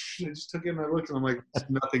happening. I just took in my looks, and I'm like, there's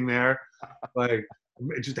nothing there. Like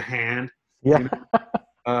just a hand. Yeah.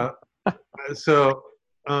 So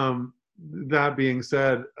that being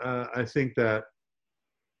said, I think that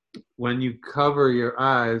when you cover your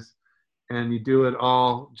eyes and you do it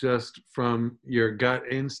all just from your gut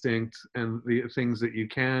instinct and the things that you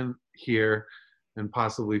can hear and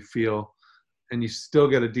possibly feel, and you still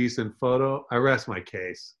get a decent photo, I rest my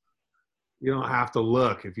case. You don't have to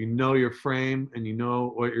look. If you know your frame and you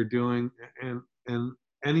know what you're doing, and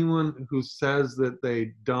anyone who says that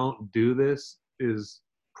they don't do this is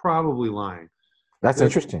probably lying. That's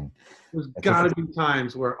interesting. There's got to be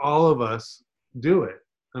times where all of us do it.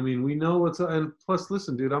 I mean, we know what's, and plus,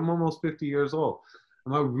 listen, dude, I'm almost 50 years old.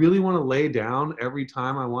 Am I really want to lay down every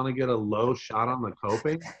time I want to get a low shot on the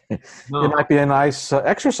coping? It No. might be a nice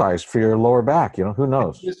exercise for your lower back. Who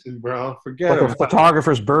knows? Listen, bro, It's forget like a about it.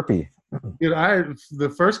 photographer's burpee. Dude, the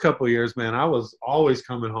first couple of years, man, I was always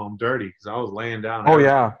coming home dirty because I was laying down Oh every.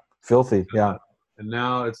 yeah, filthy. Yeah, And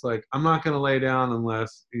now it's like I'm not going to lay down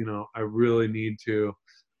unless I really need to.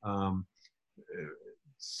 Um,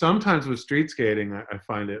 Sometimes with street skating, I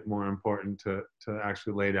find it more important to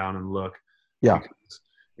actually lay down and look, yeah, because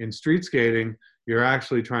in street skating, you're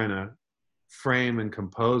actually trying to frame and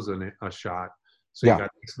compose a shot. So you yeah.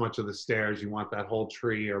 got this much of the stairs, you want that whole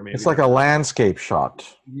tree, or maybe It's like a landscape shot.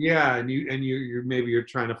 yeah, and you're maybe you're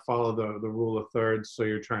trying to follow the rule of thirds, so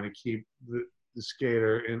you're trying to keep the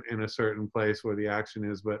skater in a certain place where the action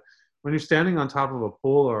is. But when you're standing on top of a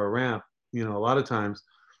pool or a ramp, a lot of times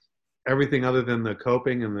everything other than the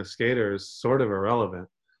coping and the skater is sort of irrelevant.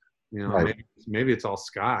 Right, Maybe it's all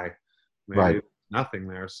sky, maybe right. nothing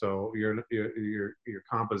there. So your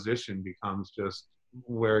composition becomes just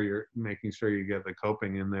where you're making sure you get the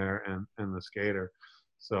coping in there and the skater.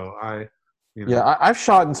 So Yeah, I've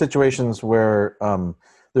shot in situations where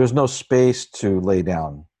there's no space to lay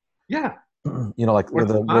down. yeah, Like or with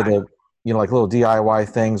the high. like little DIY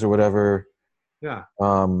things or whatever. Yeah.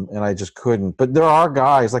 And I just couldn't. But there are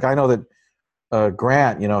guys like I know that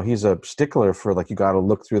Grant. He's a stickler for like you got to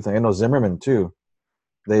look through things. I know Zimmerman too.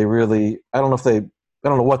 They really. I don't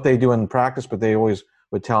know what they do in practice, but they always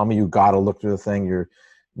would tell me you got to look through the thing. You're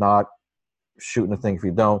not shooting a thing if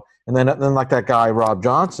you don't. And then like that guy Rob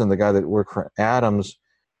Johnson, the guy that worked for Adams,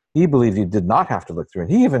 he believed he did not have to look through,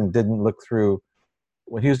 and he even didn't look through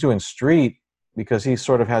when he was doing street because he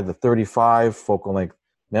sort of had the 35 focal length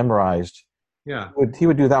memorized. Yeah. He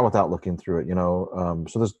would do that without looking through it.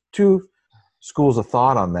 So there's two schools of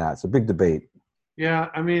thought on that. It's a big debate. Yeah,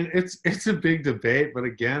 I mean it's a big debate, but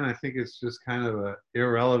again, I think it's just kind of a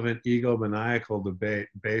irrelevant egomaniacal debate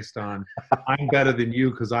based on I'm better than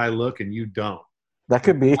you because I look and you don't. That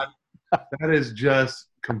could be. That is just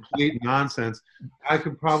complete nonsense. I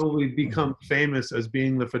could probably become famous as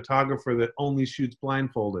being the photographer that only shoots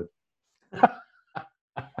blindfolded.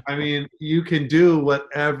 I mean, you can do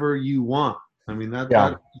whatever you want. I mean, that's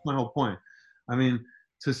my whole point. I mean,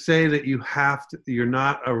 to say that you're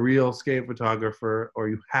not a real skate photographer or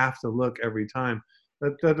you have to look every time,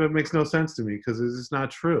 that makes no sense to me because it's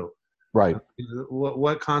not true. Right.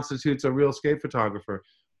 What constitutes a real skate photographer?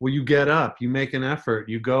 Well, you get up, you make an effort,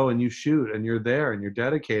 you go and you shoot, and you're there and you're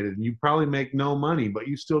dedicated, and you probably make no money, but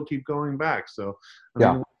you still keep going back. So,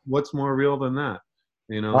 I mean, what's more real than that?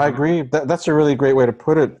 I agree. That's a really great way to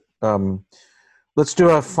put it. Let's do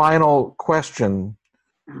a final question,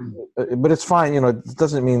 but it's fine. It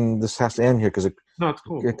doesn't mean this has to end here because no, it's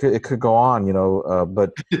cool. It could go on.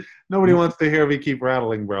 But nobody wants to hear me keep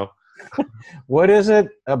rattling, bro. What is it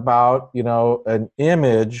about an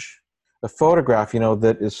image, a photograph,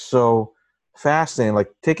 that is so fascinating?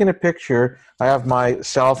 Like taking a picture. I have my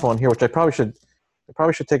cell phone here, which I probably should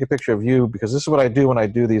take a picture of you because this is what I do when I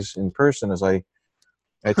do these in person. Is I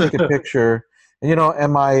take a picture, and and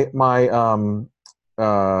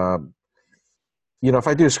if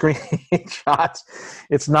I do screenshots,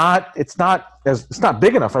 it's not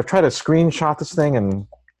big enough. I've tried to screenshot this thing, and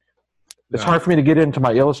it's hard for me to get into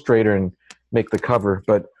my Illustrator and make the cover.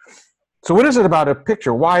 But so, what is it about a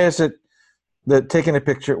picture? Why is it that taking a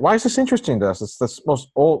picture? Why is this interesting to us? It's this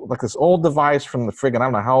this old device from the friggin' I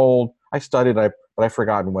don't know how old. I studied, but I've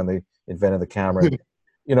forgotten when they invented the camera.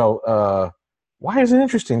 Why is it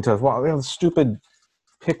interesting to us? Well, stupid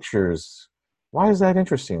pictures. Why is that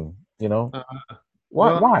interesting?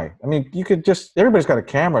 Why? I mean, you could just. Everybody's got a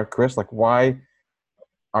camera, Chris. Like, why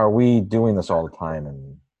are we doing this all the time?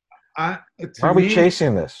 And why are we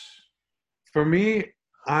chasing this? For me,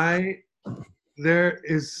 there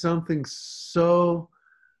is something so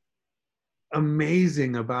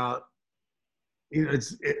amazing about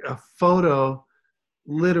a photo.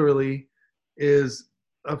 Literally, is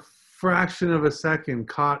a fraction of a second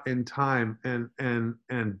caught in time and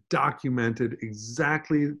documented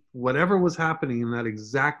exactly whatever was happening in that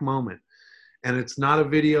exact moment. And it's not a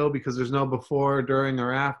video because there's no before, during,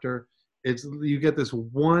 or after. You get this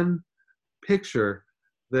one picture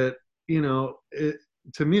that, to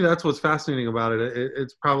me, that's what's fascinating about it.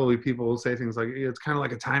 It's probably people will say things like, it's kind of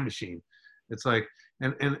like a time machine. It's like,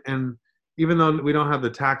 and even though we don't have the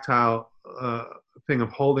tactile thing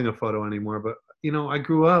of holding a photo anymore, but I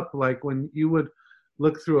grew up like when you would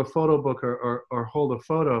look through a photo book or hold a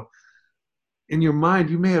photo, in your mind,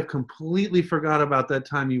 you may have completely forgot about that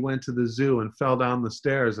time you went to the zoo and fell down the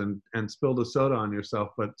stairs and spilled a soda on yourself,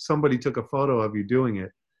 but somebody took a photo of you doing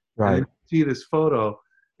it. And then Right. you see this photo,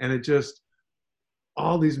 and it just,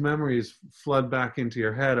 all these memories flood back into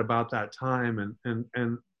your head about that time.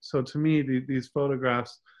 And so to me, these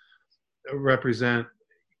photographs represent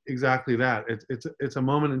exactly that. It's a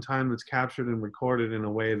moment in time that's captured and recorded in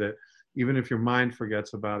a way that even if your mind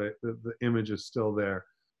forgets about it, the image is still there.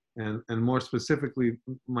 And more specifically,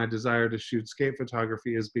 my desire to shoot skate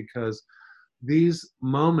photography is because these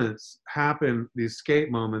moments happen, these skate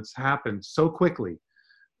moments happen so quickly.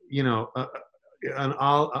 You know, an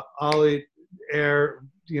ollie, air,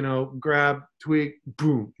 you know, grab, tweak,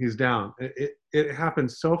 boom, he's down. It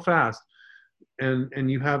happens so fast,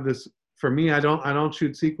 and you have this. For me, I don't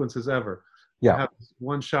shoot sequences ever. I Yeah. have this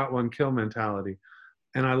one shot, one kill mentality,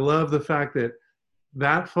 and I love the fact that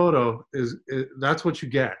that photo that's what you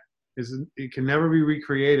get. Is it can never be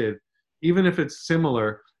recreated, even if it's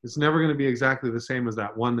similar. It's never going to be exactly the same as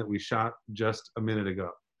that one that we shot just a minute ago.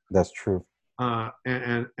 That's true. And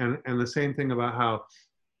the same thing about how,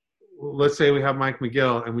 let's say we have Mike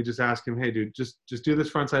McGill and we just ask him, hey dude, just do this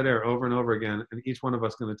frontside air over and over again, and each one of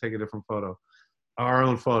us going to take a different photo, our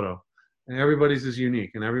own photo, and everybody's is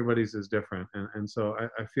unique and everybody's is different. And so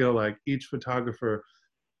I feel like each photographer,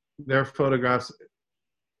 their photographs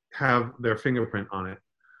have their fingerprint on it.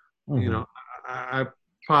 You Hmm. know, I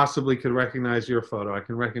possibly could recognize your photo. I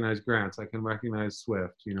can recognize Grant's. I can recognize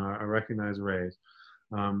Swift. You know, I recognize Ray's.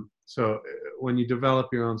 So when you develop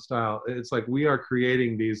your own style, it's like we are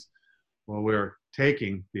creating these. Well, we're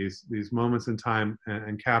taking these moments in time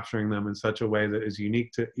and capturing them in such a way that is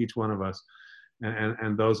unique to each one of us.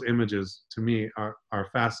 And those images to me are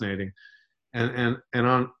fascinating. And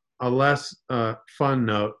on a less fun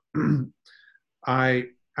note, I,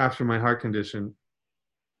 after my heart condition,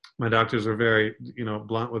 my doctors are very, you know,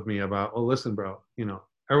 blunt with me about, well, listen, bro, you know,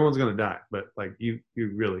 everyone's going to die, but like you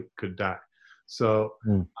really could die. So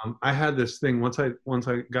Mm. I had this thing once I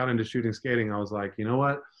got into shooting skating, I was like, you know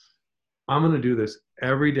what, I'm going to do this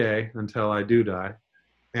every day until I do die.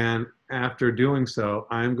 And after doing so,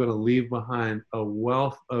 I'm going to leave behind a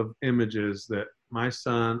wealth of images that my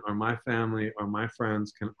son or my family or my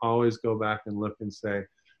friends can always go back and look and say,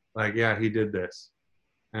 like, yeah, he did this.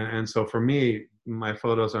 And so for me, my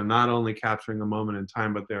photos are not only capturing a moment in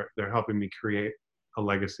time, but they're helping me create a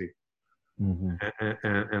legacy. Hmm.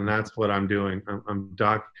 And that's what I'm doing.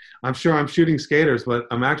 I'm sure I'm shooting skaters, but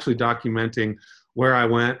I'm actually documenting where I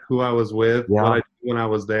went, who I was with, what I Yeah. did when I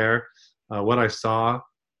was there, what I saw,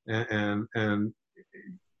 and I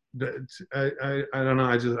don't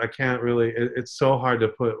know. I can't really. It's so hard to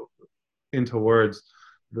put into words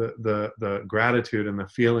the gratitude and the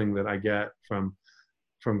feeling that I get from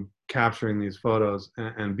capturing these photos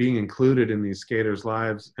and being included in these skaters'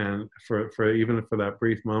 lives, and for even for that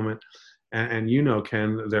brief moment. And you know,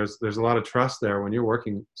 Ken, there's a lot of trust there when you're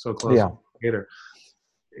working so close Yeah. with a skater.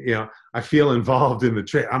 You know, I feel involved in the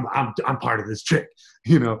trick. I'm part of this trick.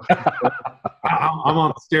 You know, I'm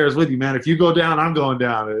on the stairs with you, man. If you go down, I'm going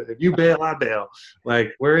down. If you bail, I bail.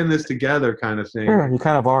 Like we're in this together, kind of thing. Sure. You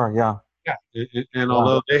kind of are. Yeah. Yeah. And Yeah.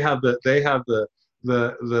 although they have the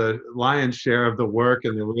lion's share of the work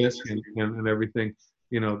and the risk and everything,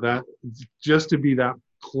 you know, that just to be that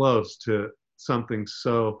close to something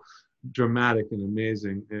so dramatic and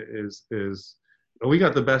amazing is we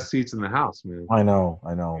got the best seats in the house, man. I know.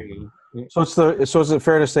 I know. You know? So so is it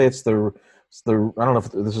fair to say it's the I don't know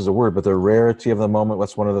if this is a word, but the rarity of the moment.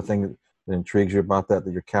 What's one of the things that intrigues you about that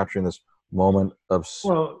you're capturing this moment of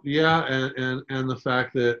Well, yeah, and the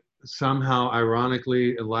fact that somehow,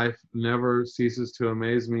 ironically, life never ceases to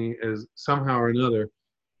amaze me is somehow or another,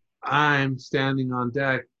 I'm standing on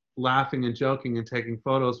deck, laughing and joking and taking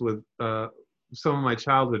photos with some of my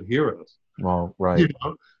childhood heroes. well, You right,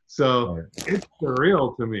 know, so right. it's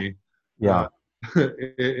surreal to me. Uh, Yeah.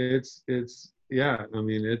 it's yeah. I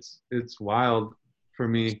mean, it's wild for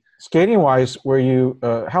me. Skating wise, were you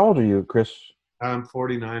how old are you, Chris? I'm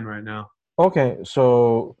 49 right now. Okay,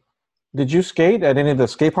 so did you skate at any of the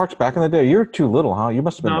skate parks back in the day? You're too little, huh? You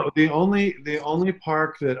must have been like, No, the only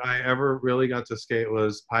park that I ever really got to skate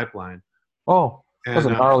was Pipeline. oh, that's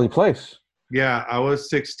And a gnarly place. yeah, I was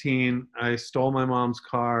 16. I stole my mom's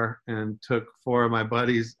car and took four of my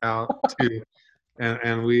buddies out to,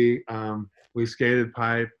 and we skated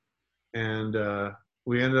pipe, and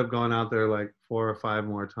we ended up going out there like 4 or 5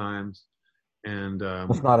 more times. And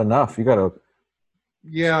That's not enough. You got to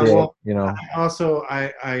yeah, stay, well, you know. also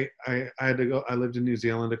I had to go. I lived in New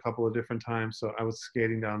Zealand a couple of different times, so I was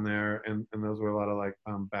skating down there, and those were a lot of like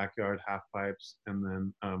backyard half pipes, and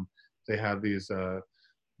then they have these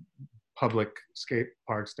public skate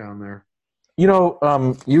parks down there. You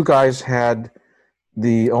know, you guys had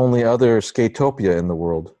the only other Skatopia in the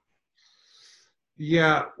world.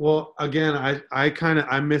 Yeah, well, again,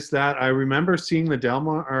 I missed that. I remember seeing the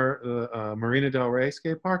Delmar or Marina Del Rey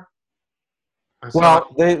skate park. I saw it.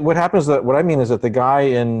 Well, what happens that what I mean is that the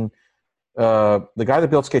guy that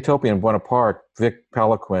built Skatopia in Buena Park, Vic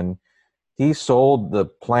Peliquin, he sold the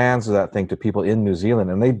plans of that thing to people in New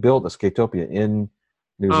Zealand, and they built a Skatopia in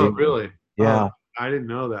New Oh, Zealand. really? Oh, Yeah, I didn't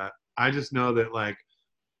know that. I just know that like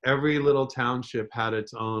every little township had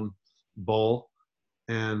its own bowl,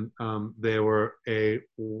 and they were a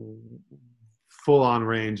full-on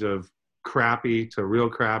range of crappy to real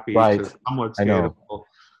crappy right. to somewhat I know. skatable. Uh,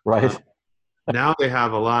 Right. Now they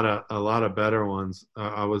have a lot of better ones.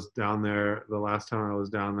 I was down there the last time I was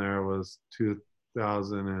down there was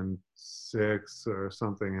 2006 or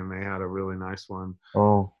something, and they had a really nice one.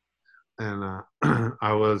 Oh, And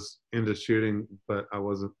I was into shooting, but I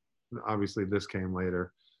wasn't. Obviously, this came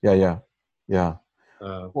later. yeah, yeah, yeah.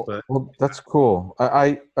 But Well, that's cool.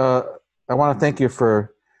 I want to thank you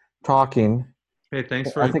for talking. hey,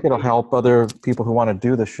 thanks for I think it'll including. help other people who want to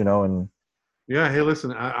do this, and Yeah, hey,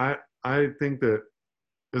 listen, I think that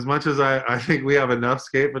as much as I think we have enough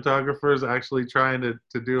skate photographers actually trying to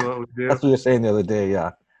do what we do, that's what you were saying the other day.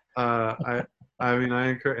 Yeah. uh, I I mean I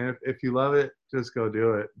encourage if you love it, just go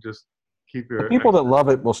do it. Just keep The your people that love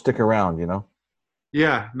it will stick around.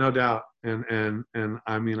 yeah, no doubt. And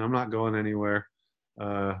I mean I'm not going anywhere,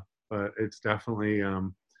 uh, but it's definitely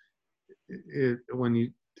when you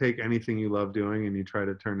take anything you love doing and you try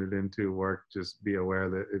to turn it into work, just be aware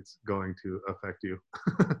that it's going to affect you.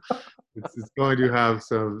 It's going to have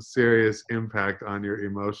some serious impact on your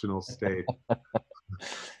emotional state.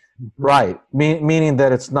 Right. Meaning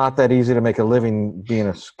that it's not that easy to make a living being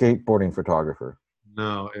a skateboarding photographer.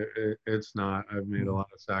 No, it's not. I've made a lot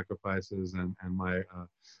of sacrifices, and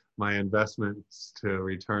my investments to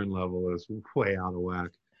return level is way out of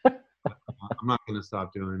whack. I'm not going to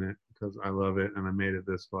stop doing it because I love it and I made it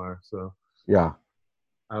this far. So Yeah.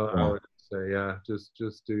 I Yeah. would say, yeah, just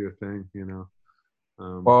do your thing.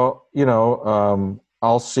 Well,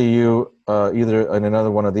 I'll see you either in another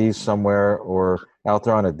one of these somewhere or out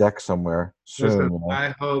there on a deck somewhere Listen, soon.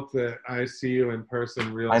 I hope that I see you in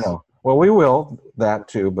person real I soon. know. Well, we will that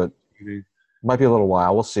too, but might be a little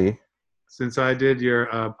while. We'll see. Since I did your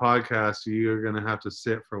podcast, you're going to have to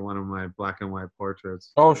sit for one of my black and white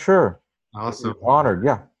portraits. Oh, sure. Awesome. Honored.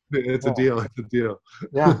 Yeah. It's a Yeah. deal. It's a deal.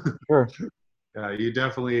 Yeah. Sure. Yeah, you're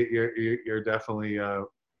definitely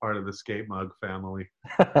part of the skate mug family.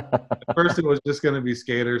 At first, it was just going to be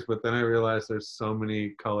skaters, but then I realized there's so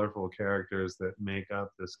many colorful characters that make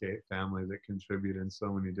up the skate family that contribute in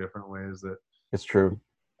so many different ways that It's true.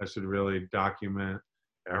 I should really document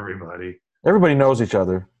everybody. Everybody knows each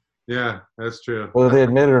other. Yeah, that's true. Whether they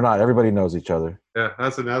admit it or not, everybody knows each other. Yeah,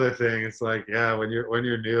 that's another thing. It's like, yeah, when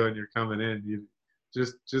you're new and you're coming in, you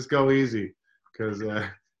just go easy because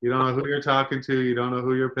you don't know who you're talking to, you don't know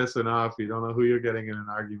who you're pissing off, you don't know who you're getting in an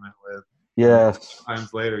argument with. And Yes.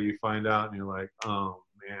 times later, you find out, and you're like, oh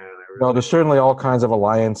man, No, there's certainly all kinds of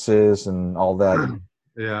alliances and all that.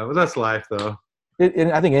 yeah, well, that's life, though.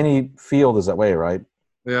 I think any field is that way, right?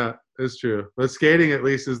 Yeah, it's true. But skating, at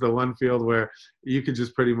least, is the one field where you could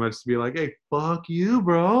just pretty much be like, hey, fuck you,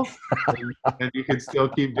 bro. And you can still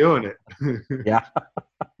keep doing it. Yeah.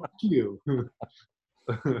 Fuck you.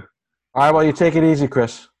 All right. Well, you take it easy,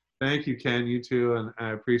 Chris. Thank you, Ken. You too. And I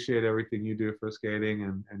appreciate everything you do for skating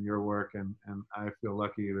and your work. And I feel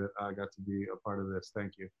lucky that I got to be a part of this.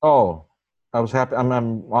 Thank you. Oh, I was happy. I'm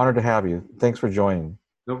honored to have you. Thanks for joining.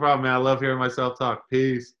 No problem, man. I love hearing myself talk.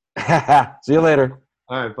 Peace. See you later.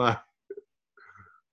 All right, bye.